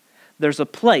covenant? There's a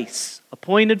place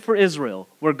appointed for Israel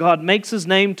where God makes his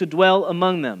name to dwell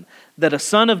among them, that a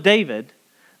son of David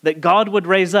that God would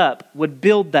raise up would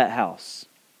build that house.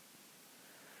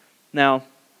 Now,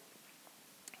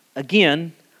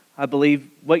 again, I believe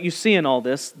what you see in all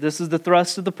this is the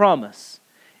thrust of the promise.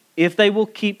 If they will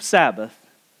keep Sabbath,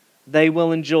 they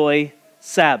will enjoy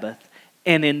Sabbath.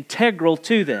 And integral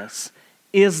to this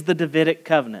is the Davidic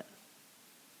covenant.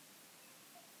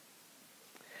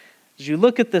 As you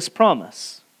look at this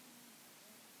promise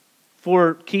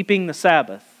for keeping the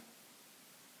Sabbath,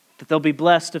 that they'll be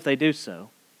blessed if they do so,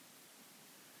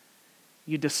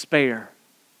 you despair.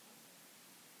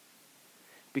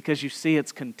 Because you see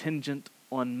it's contingent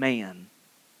on man.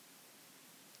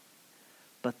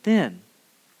 But then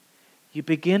you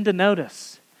begin to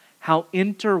notice how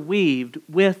interweaved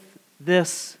with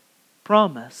this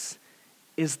promise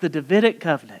is the Davidic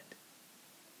covenant.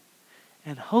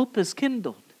 And hope is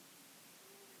kindled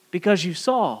because you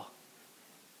saw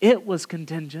it was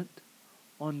contingent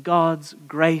on God's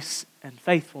grace and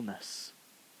faithfulness.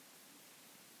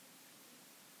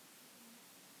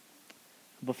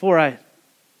 Before I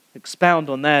expound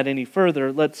on that any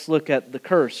further, let's look at the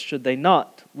curse should they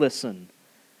not listen,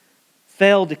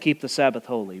 fail to keep the Sabbath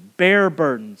holy, bear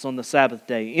burdens on the Sabbath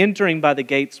day, entering by the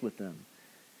gates with them.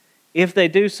 If they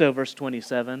do so, verse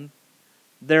 27,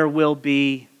 there will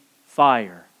be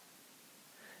fire.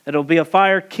 It'll be a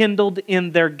fire kindled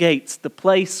in their gates, the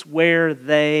place where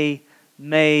they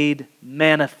made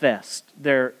manifest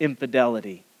their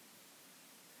infidelity.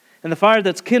 And the fire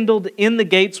that's kindled in the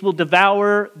gates will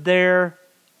devour their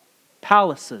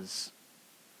palaces,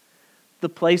 the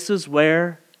places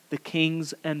where the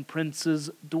kings and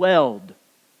princes dwelled.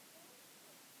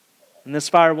 And this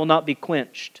fire will not be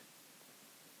quenched.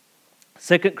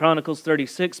 2 Chronicles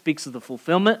 36 speaks of the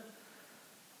fulfillment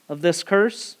of this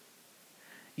curse.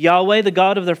 Yahweh, the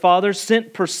God of their fathers,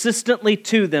 sent persistently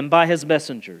to them by his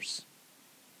messengers,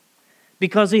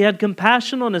 because he had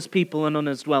compassion on his people and on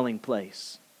his dwelling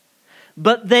place.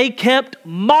 But they kept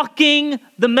mocking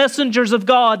the messengers of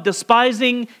God,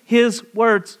 despising his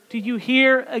words. Do you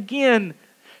hear again?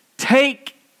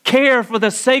 Take care for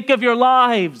the sake of your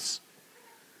lives.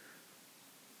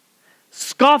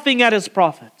 scoffing at his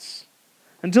prophets,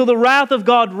 until the wrath of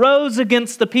God rose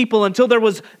against the people, until there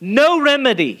was no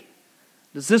remedy.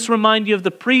 Does this remind you of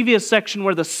the previous section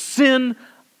where the sin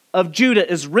of Judah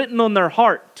is written on their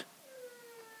heart?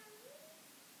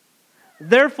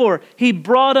 Therefore, he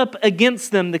brought up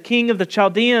against them the king of the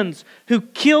Chaldeans, who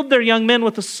killed their young men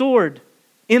with a sword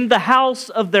in the house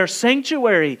of their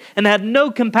sanctuary, and had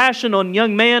no compassion on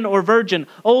young man or virgin,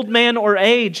 old man or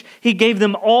age. He gave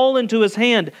them all into his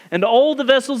hand, and all the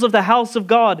vessels of the house of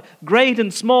God, great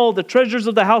and small, the treasures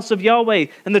of the house of Yahweh,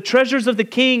 and the treasures of the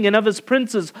king and of his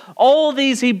princes, all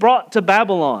these he brought to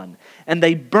Babylon. And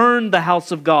they burned the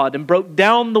house of God, and broke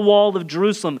down the wall of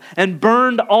Jerusalem, and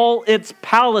burned all its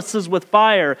palaces with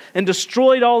fire, and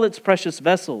destroyed all its precious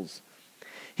vessels.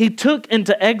 He took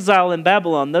into exile in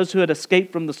Babylon those who had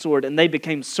escaped from the sword, and they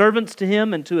became servants to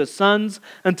him and to his sons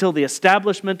until the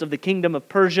establishment of the kingdom of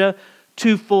Persia,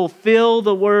 to fulfill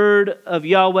the word of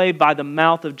Yahweh by the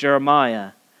mouth of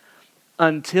Jeremiah,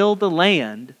 until the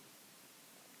land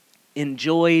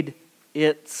enjoyed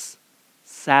its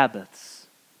Sabbaths.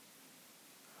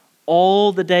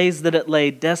 All the days that it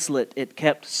lay desolate, it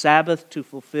kept Sabbath to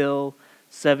fulfill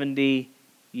 70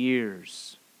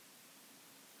 years.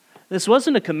 This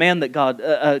wasn't a command that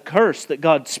a curse that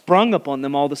God sprung upon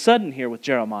them all of a sudden here with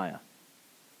Jeremiah.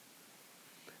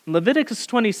 In Leviticus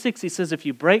 26, he says, if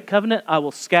you break covenant, I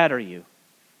will scatter you.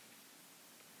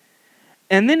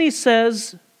 And then he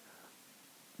says,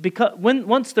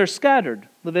 once they're scattered,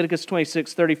 Leviticus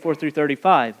 26, 34 through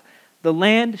 35, the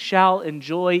land shall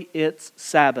enjoy its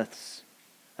Sabbaths.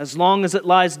 As long as it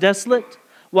lies desolate,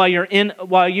 while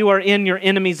you are in your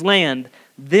enemy's land,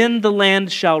 then the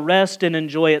land shall rest and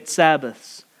enjoy its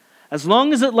Sabbaths. As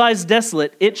long as it lies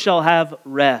desolate, it shall have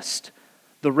rest.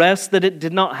 The rest that it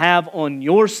did not have on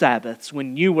your Sabbaths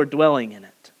when you were dwelling in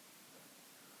it.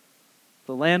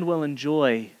 The land will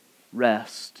enjoy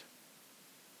rest.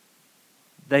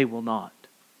 They will not.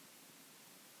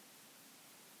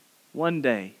 One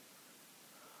day,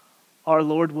 our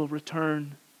Lord will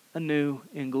return anew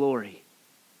in glory,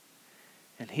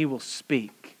 and He will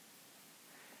speak,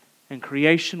 and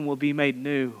creation will be made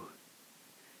new.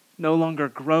 No longer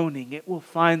groaning, it will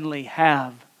finally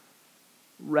have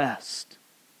rest.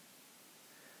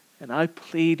 And I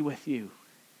plead with you,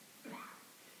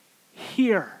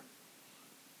 hear,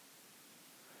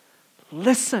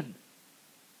 listen,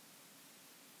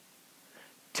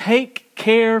 take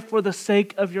care for the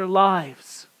sake of your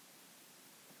lives.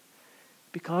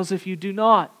 Because if you do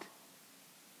not,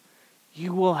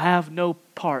 you will have no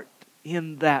part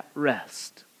in that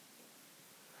rest.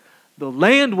 The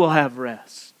land will have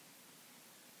rest,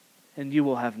 and you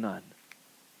will have none.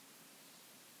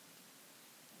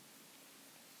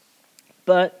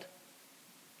 But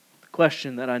the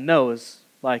question that I know is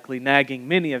likely nagging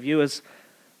many of you is,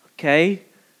 okay,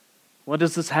 what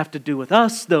does this have to do with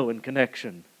us, though, in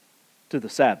connection to the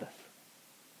Sabbath?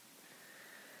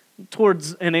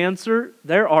 Towards an answer,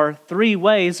 there are 3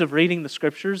 ways of reading the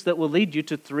Scriptures that will lead you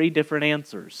to 3 different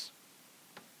answers.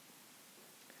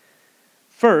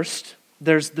 First,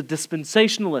 there's the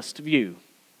dispensationalist view,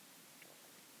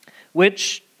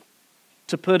 which,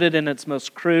 to put it in its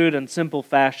most crude and simple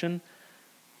fashion,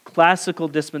 classical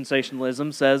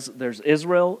dispensationalism says there's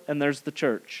Israel and there's the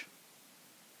church.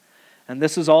 And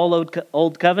this is all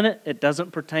Old Covenant. It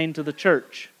doesn't pertain to the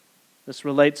church. This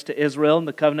relates to Israel and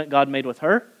the covenant God made with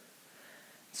her.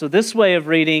 So this way of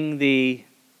reading the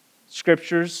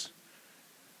Scriptures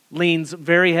leans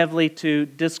very heavily to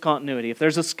discontinuity. If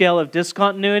there's a scale of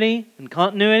discontinuity and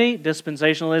continuity,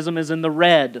 dispensationalism is in the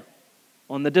red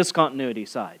on the discontinuity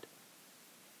side.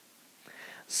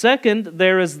 Second,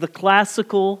 there is the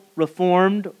classical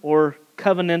Reformed or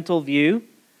covenantal view.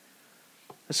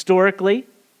 Historically,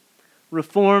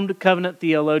 Reformed covenant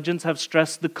theologians have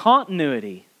stressed the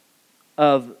continuity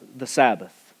of the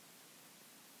Sabbath.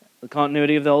 The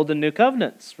continuity of the Old and New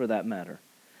Covenants, for that matter.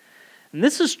 And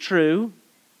this is true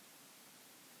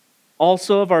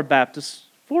also of our Baptist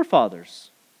forefathers.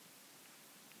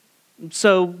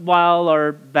 So while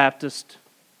our Baptist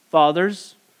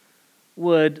fathers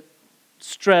would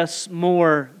stress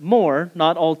more,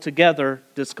 not altogether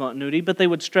discontinuity, but they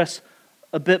would stress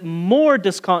a bit more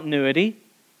discontinuity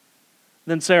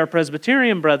than, say, our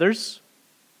Presbyterian brothers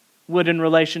would in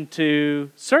relation to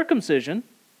circumcision,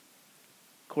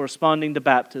 corresponding to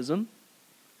baptism.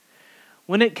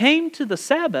 When it came to the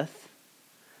Sabbath,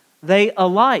 they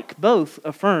alike both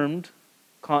affirmed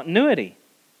continuity.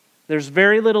 There's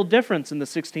very little difference in the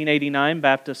 1689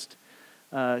 Baptist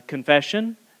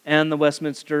Confession and the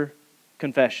Westminster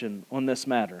Confession on this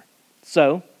matter.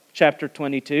 So, chapter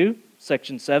 22,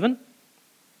 section 7.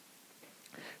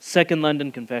 Second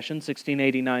London Confession,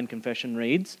 1689 Confession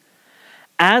reads,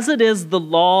 "As it is the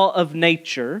law of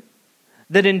nature,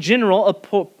 that in general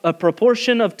a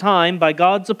proportion of time by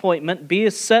God's appointment be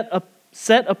set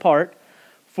apart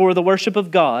for the worship of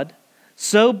God,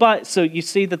 so you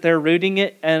see that they're rooting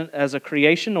it as a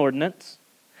creation ordinance,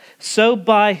 so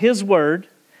by His word,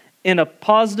 in a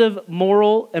positive,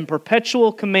 moral, and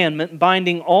perpetual commandment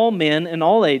binding all men in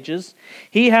all ages,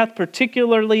 He hath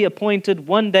particularly appointed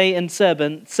one day in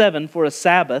seven for a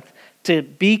Sabbath to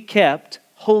be kept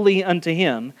holy unto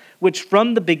Him, which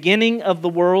from the beginning of the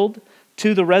world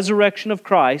to the resurrection of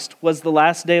Christ was the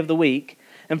last day of the week,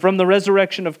 and from the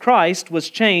resurrection of Christ was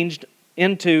changed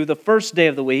into the first day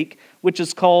of the week, which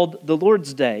is called the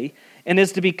Lord's Day, and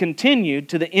is to be continued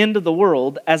to the end of the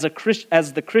world as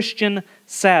the Christian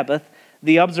Sabbath,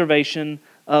 the observation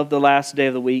of the last day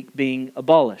of the week being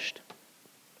abolished."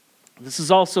 This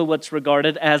is also what's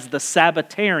regarded as the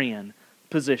Sabbatarian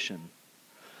position.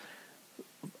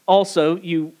 Also,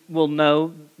 you will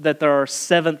know that there are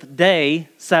Seventh-day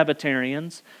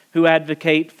Sabbatarians who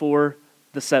advocate for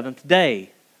the seventh day,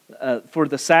 for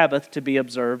the Sabbath to be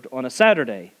observed on a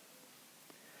Saturday.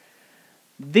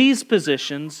 These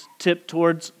positions tip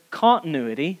towards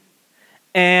continuity,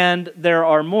 and there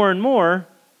are more and more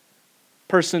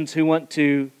persons who want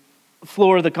to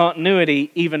floor the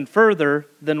continuity even further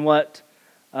than what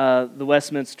the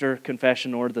Westminster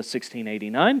Confession or the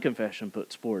 1689 Confession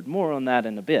puts forward. More on that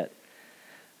in a bit.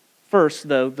 First,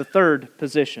 though, the third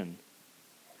position.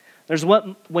 There's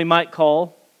what we might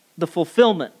call the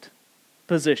fulfillment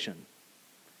position.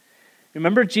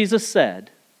 Remember, Jesus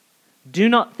said, "Do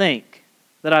not think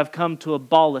that I've come to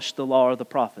abolish the law or the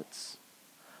prophets.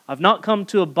 I've not come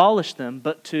to abolish them,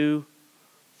 but to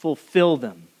fulfill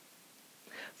them.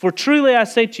 For truly I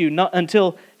say to you, not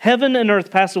until heaven and earth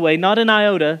pass away, not an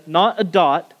iota, not a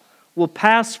dot, will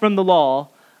pass from the law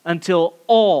until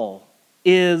all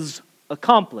is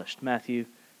accomplished." Matthew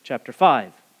chapter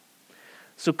 5.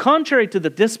 So contrary to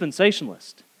the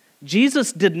dispensationalist,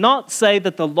 Jesus did not say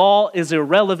that the law is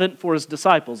irrelevant for His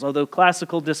disciples, although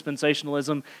classical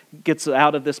dispensationalism gets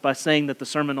out of this by saying that the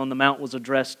Sermon on the Mount was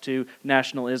addressed to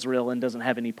national Israel and doesn't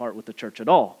have any part with the church at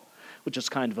all, which is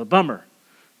kind of a bummer,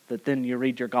 that then you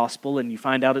read your gospel and you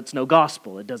find out it's no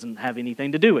gospel. It doesn't have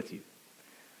anything to do with you.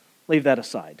 Leave that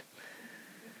aside.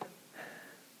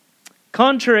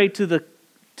 Contrary to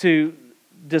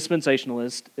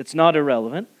dispensationalists, it's not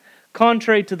irrelevant.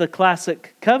 Contrary to the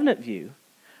classic covenant view,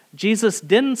 Jesus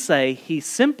didn't say He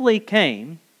simply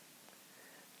came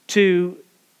to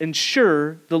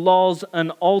ensure the law's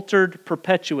unaltered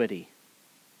perpetuity.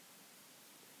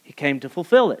 He came to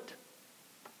fulfill it.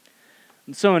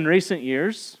 And so in recent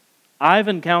years, I've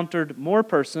encountered more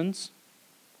persons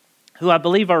who I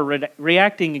believe are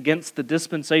reacting against the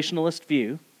dispensationalist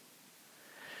view,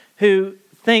 who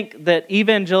think that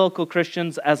evangelical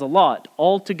Christians as a lot,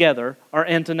 altogether, are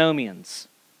antinomians.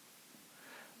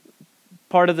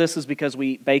 Part of this is because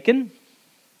we eat bacon,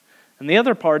 and the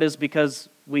other part is because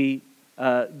we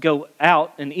go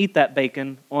out and eat that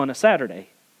bacon on a Saturday.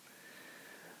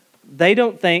 They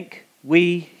don't think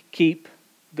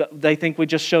they think we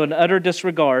just show an utter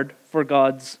disregard for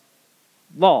God's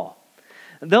law.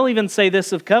 And they'll even say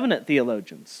this of covenant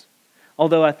theologians,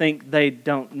 although I think they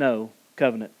don't know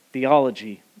covenant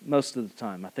theology most of the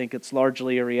time. I think it's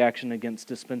largely a reaction against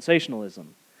dispensationalism.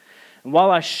 And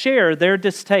while I share their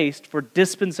distaste for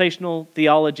dispensational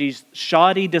theology's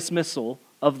shoddy dismissal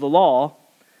of the law,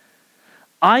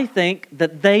 I think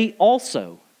that they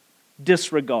also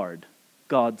disregard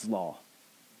God's law.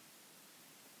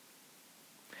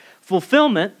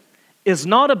 Fulfillment is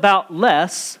not about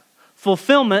less.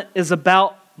 Fulfillment is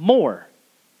about more.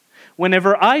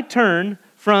 Whenever I turn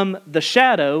from the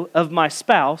shadow of my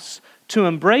spouse to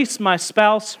embrace my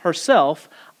spouse herself,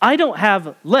 I don't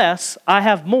have less, I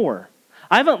have more.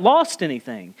 I haven't lost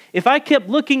anything. If I kept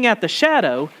looking at the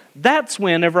shadow, that's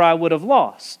whenever I would have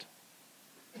lost.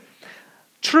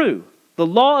 True, the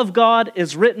law of God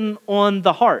is written on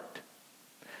the heart.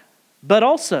 But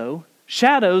also,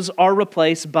 shadows are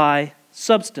replaced by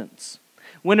substance.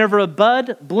 Whenever a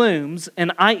bud blooms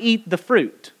and I eat the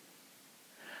fruit,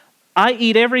 I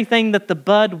eat everything that the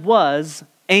bud was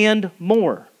and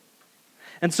more.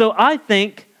 And so I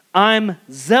think I'm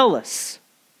zealous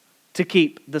to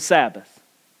keep the Sabbath.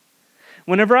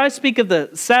 Whenever I speak of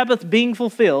the Sabbath being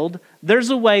fulfilled,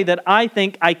 there's a way that I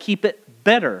think I keep it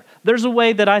better. There's a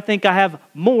way that I think I have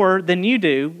more than you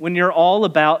do when you're all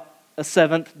about a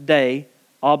seventh-day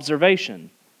observation.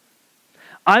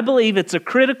 I believe it's a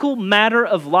critical matter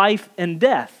of life and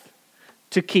death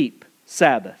to keep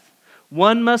Sabbath.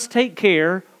 One must take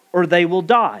care or they will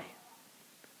die.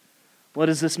 What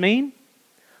does this mean?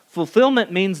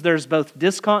 Fulfillment means there's both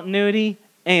discontinuity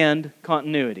and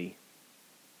continuity.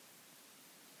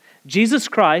 Jesus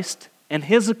Christ and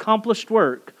His accomplished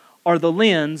work are the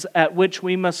lens at which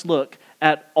we must look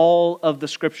at all of the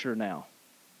Scripture now.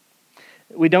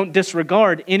 We don't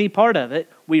disregard any part of it.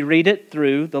 We read it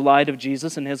through the light of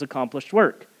Jesus and His accomplished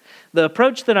work. The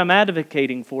approach that I'm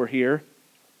advocating for here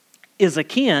is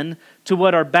akin to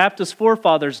what our Baptist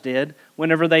forefathers did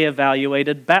whenever they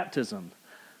evaluated baptism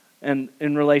and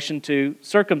in relation to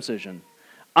circumcision.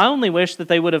 I only wish that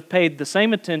they would have paid the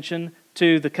same attention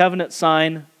to the covenant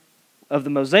sign of the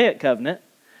Mosaic covenant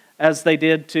as they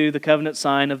did to the covenant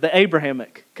sign of the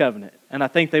Abrahamic covenant. And I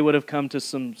think they would have come to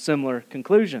some similar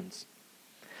conclusions.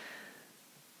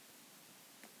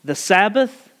 The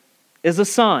Sabbath is a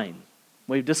sign.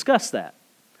 We've discussed that.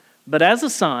 But as a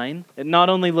sign, it not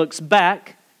only looks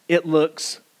back, it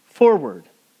looks forward.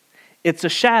 It's a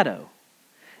shadow.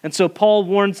 And so Paul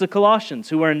warns the Colossians,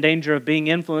 who are in danger of being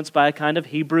influenced by a kind of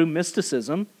Hebrew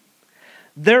mysticism.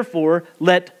 Therefore,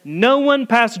 let no one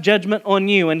pass judgment on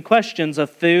you in questions of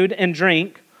food and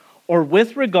drink, or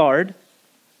with regard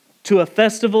to a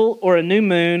festival or a new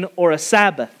moon or a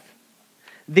Sabbath.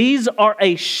 These are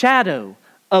a shadow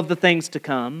of the things to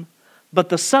come, but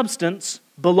the substance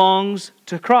belongs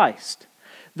to Christ.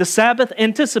 The Sabbath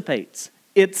anticipates.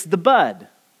 It's the bud.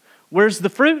 Where's the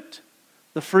fruit?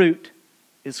 The fruit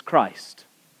is Christ.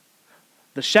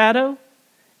 The shadow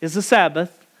is the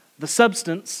Sabbath. The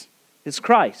substance is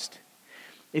Christ.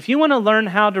 If you want to learn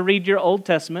how to read your Old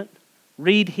Testament,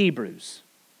 read Hebrews.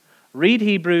 Read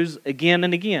Hebrews again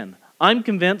and again. I'm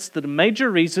convinced that a major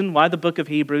reason why the book of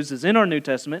Hebrews is in our New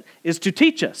Testament is to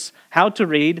teach us how to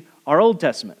read our Old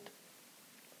Testament.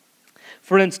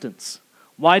 For instance,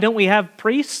 why don't we have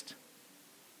priests?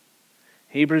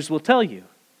 Hebrews will tell you.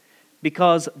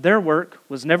 Because their work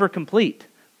was never complete.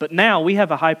 But now we have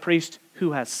a high priest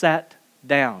who has sat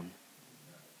down.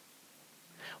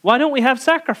 Why don't we have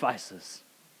sacrifices?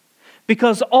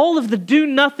 Because all of the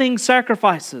do-nothing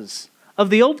sacrifices of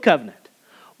the Old Covenant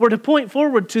were to point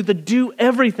forward to the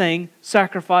do-everything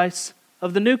sacrifice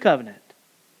of the New Covenant.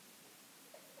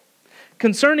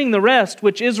 Concerning the rest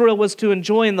which Israel was to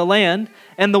enjoy in the land,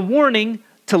 and the warning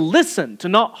to listen, to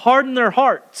not harden their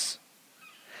hearts.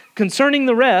 Concerning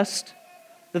the rest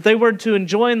that they were to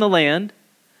enjoy in the land,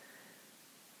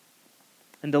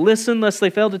 and to listen lest they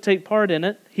fail to take part in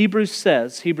it, Hebrews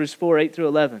says, Hebrews 4, 8 through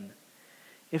 11,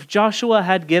 if Joshua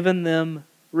had given them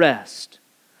rest,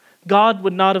 God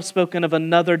would not have spoken of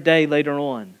another day later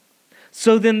on.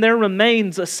 So then there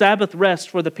remains a Sabbath rest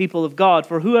for the people of God,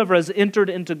 for whoever has entered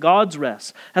into God's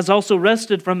rest has also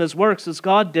rested from his works as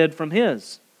God did from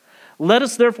his. Let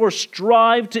us therefore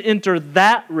strive to enter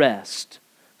that rest,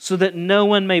 so that no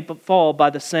one may fall by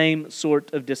the same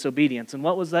sort of disobedience. And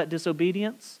what was that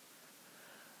disobedience?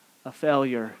 A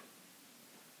failure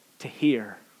to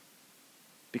hear,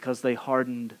 because they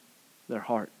hardened their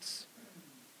hearts.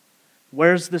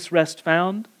 Where's this rest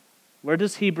found? Where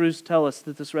does Hebrews tell us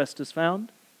that this rest is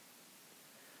found?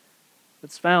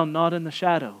 It's found not in the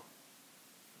shadow,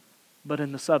 but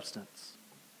in the substance.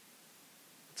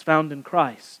 It's found in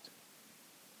Christ,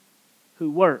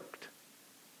 who worked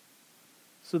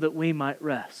so that we might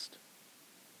rest.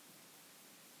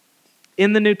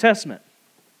 In the New Testament,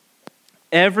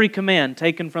 every command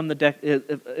taken from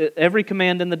every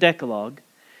command in the Decalogue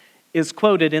is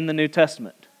quoted in the New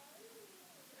Testament.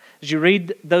 As you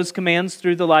read those commands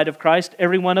through the light of Christ,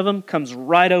 every one of them comes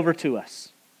right over to us.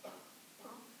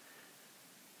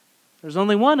 There's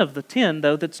only one of the 10,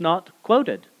 though, that's not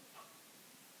quoted.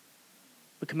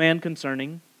 The command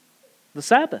concerning the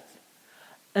Sabbath.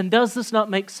 And does this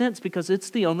not make sense? Because it's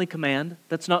the only command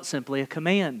that's not simply a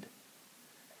command.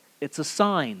 It's a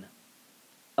sign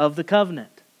of the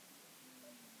covenant.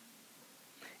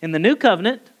 In the New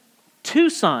Covenant, 2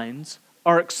 signs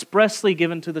are expressly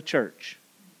given to the church.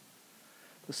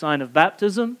 The sign of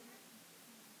baptism,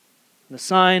 the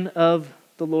sign of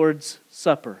the Lord's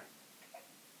Supper.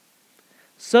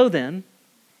 So then,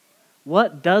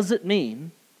 what does it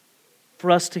mean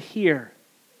for us to hear,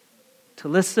 to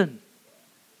listen,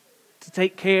 to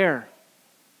take care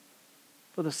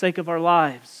for the sake of our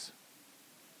lives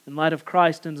in light of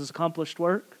Christ and His accomplished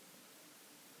work?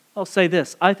 I'll say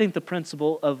this. I think the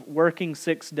principle of working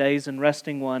 6 days and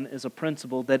resting 1 is a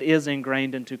principle that is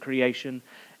ingrained into creation,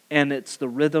 and it's the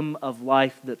rhythm of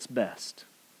life that's best.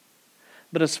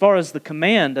 But as far as the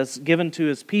command as given to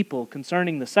His people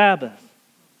concerning the Sabbath,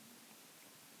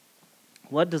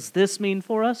 what does this mean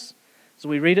for us? As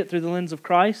we read it through the lens of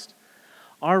Christ,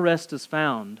 our rest is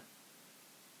found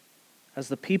as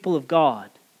the people of God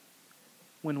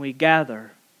when we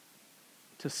gather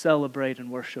to celebrate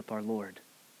and worship our Lord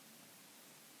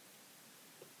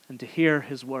and to hear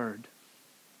His word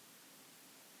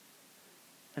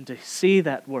and to see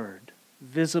that word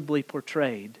visibly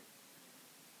portrayed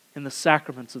in the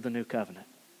sacraments of the new covenant.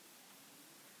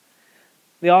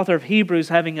 The author of Hebrews,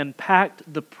 having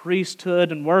unpacked the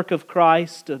priesthood and work of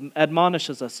Christ,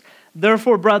 admonishes us,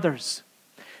 "Therefore, brothers,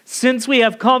 since we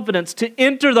have confidence to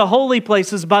enter the holy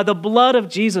places by the blood of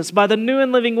Jesus, by the new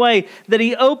and living way that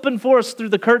He opened for us through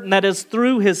the curtain, that is,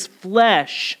 through His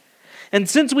flesh, and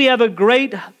since we have a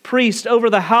great priest over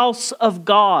the house of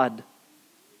God,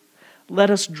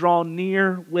 let us draw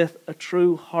near with a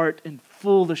true heart and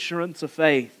full assurance of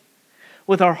faith,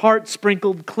 with our hearts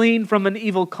sprinkled clean from an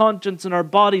evil conscience and our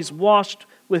bodies washed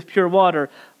with pure water.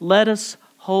 Let us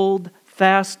hold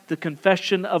fast the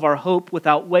confession of our hope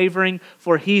without wavering,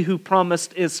 for He who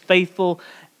promised is faithful.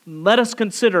 Let us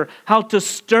consider how to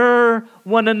stir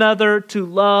one another to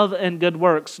love and good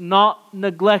works, not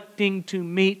neglecting to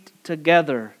meet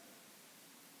together,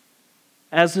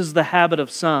 as is the habit of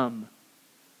some,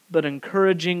 but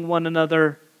encouraging one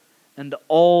another, and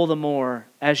all the more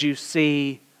as you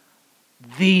see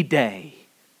the day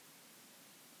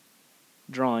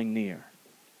drawing near."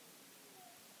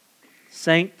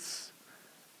 Saints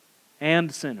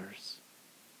and sinners,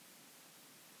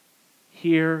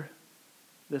 hear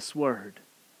this word.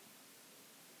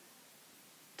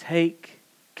 Take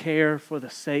care for the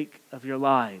sake of your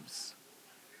lives.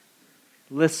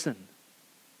 Listen.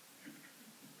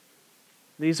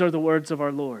 These are the words of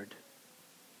our Lord.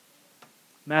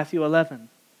 Matthew 11.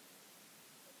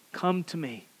 "Come to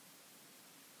me,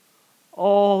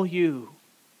 all you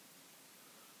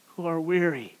who are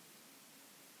weary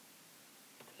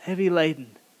and heavy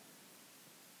laden,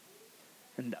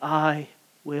 and I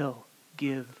will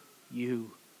give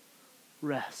you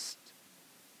rest.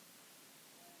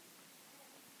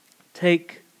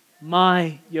 Take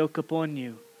my yoke upon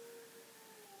you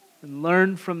and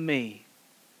learn from me,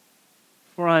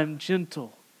 for I am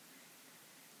gentle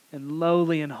and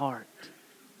lowly in heart,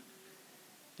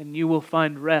 and you will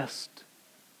find rest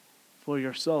for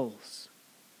your souls."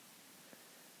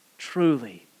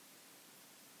 Truly,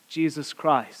 Jesus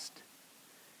Christ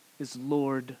is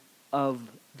Lord of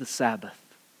the Sabbath.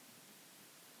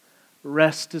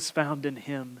 Rest is found in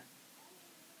Him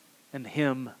and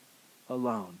Him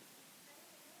alone.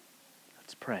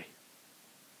 Let's pray.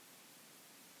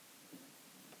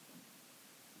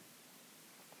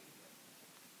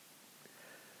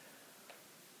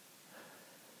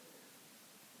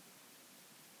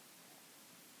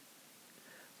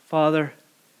 Father,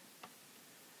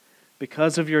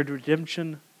 because of your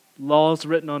redemption, laws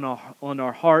written on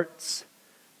our hearts,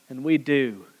 and we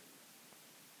do.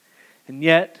 And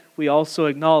yet, we also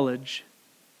acknowledge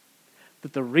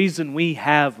that the reason we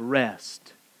have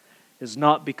rest is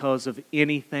not because of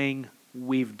anything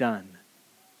we've done,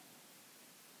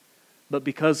 but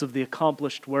because of the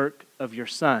accomplished work of your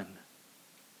Son.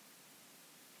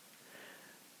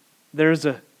 There's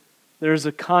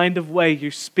a kind of way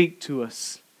you speak to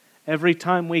us every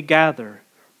time we gather,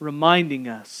 reminding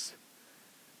us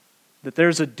that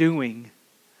there's a doing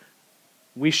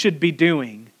we should be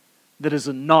doing that is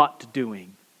a not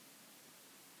doing.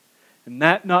 And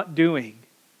that not doing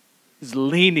is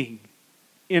leaning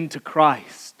into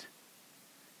Christ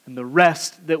and the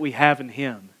rest that we have in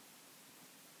Him.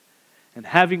 And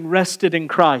having rested in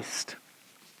Christ,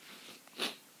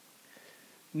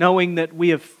 knowing that we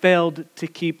have failed to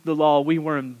keep the law, we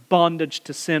were in bondage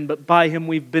to sin, but by Him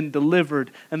we've been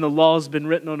delivered and the law has been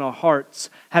written on our hearts,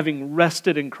 having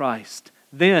rested in Christ.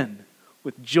 Then,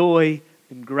 with joy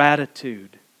and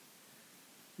gratitude,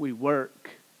 we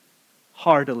work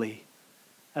heartily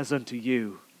as unto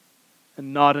you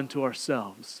and not unto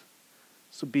ourselves.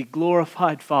 So be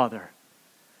glorified, Father,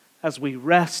 as we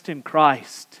rest in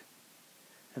Christ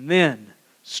and then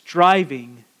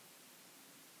striving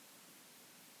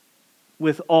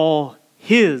with all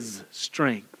His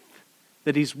strength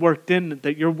that He's worked in,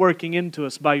 that you're working into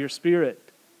us by your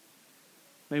Spirit.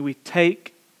 May we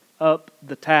take up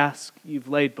the task you've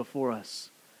laid before us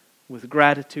with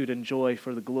gratitude and joy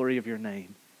for the glory of your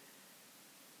name.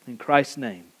 In Christ's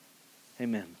name,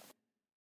 amen.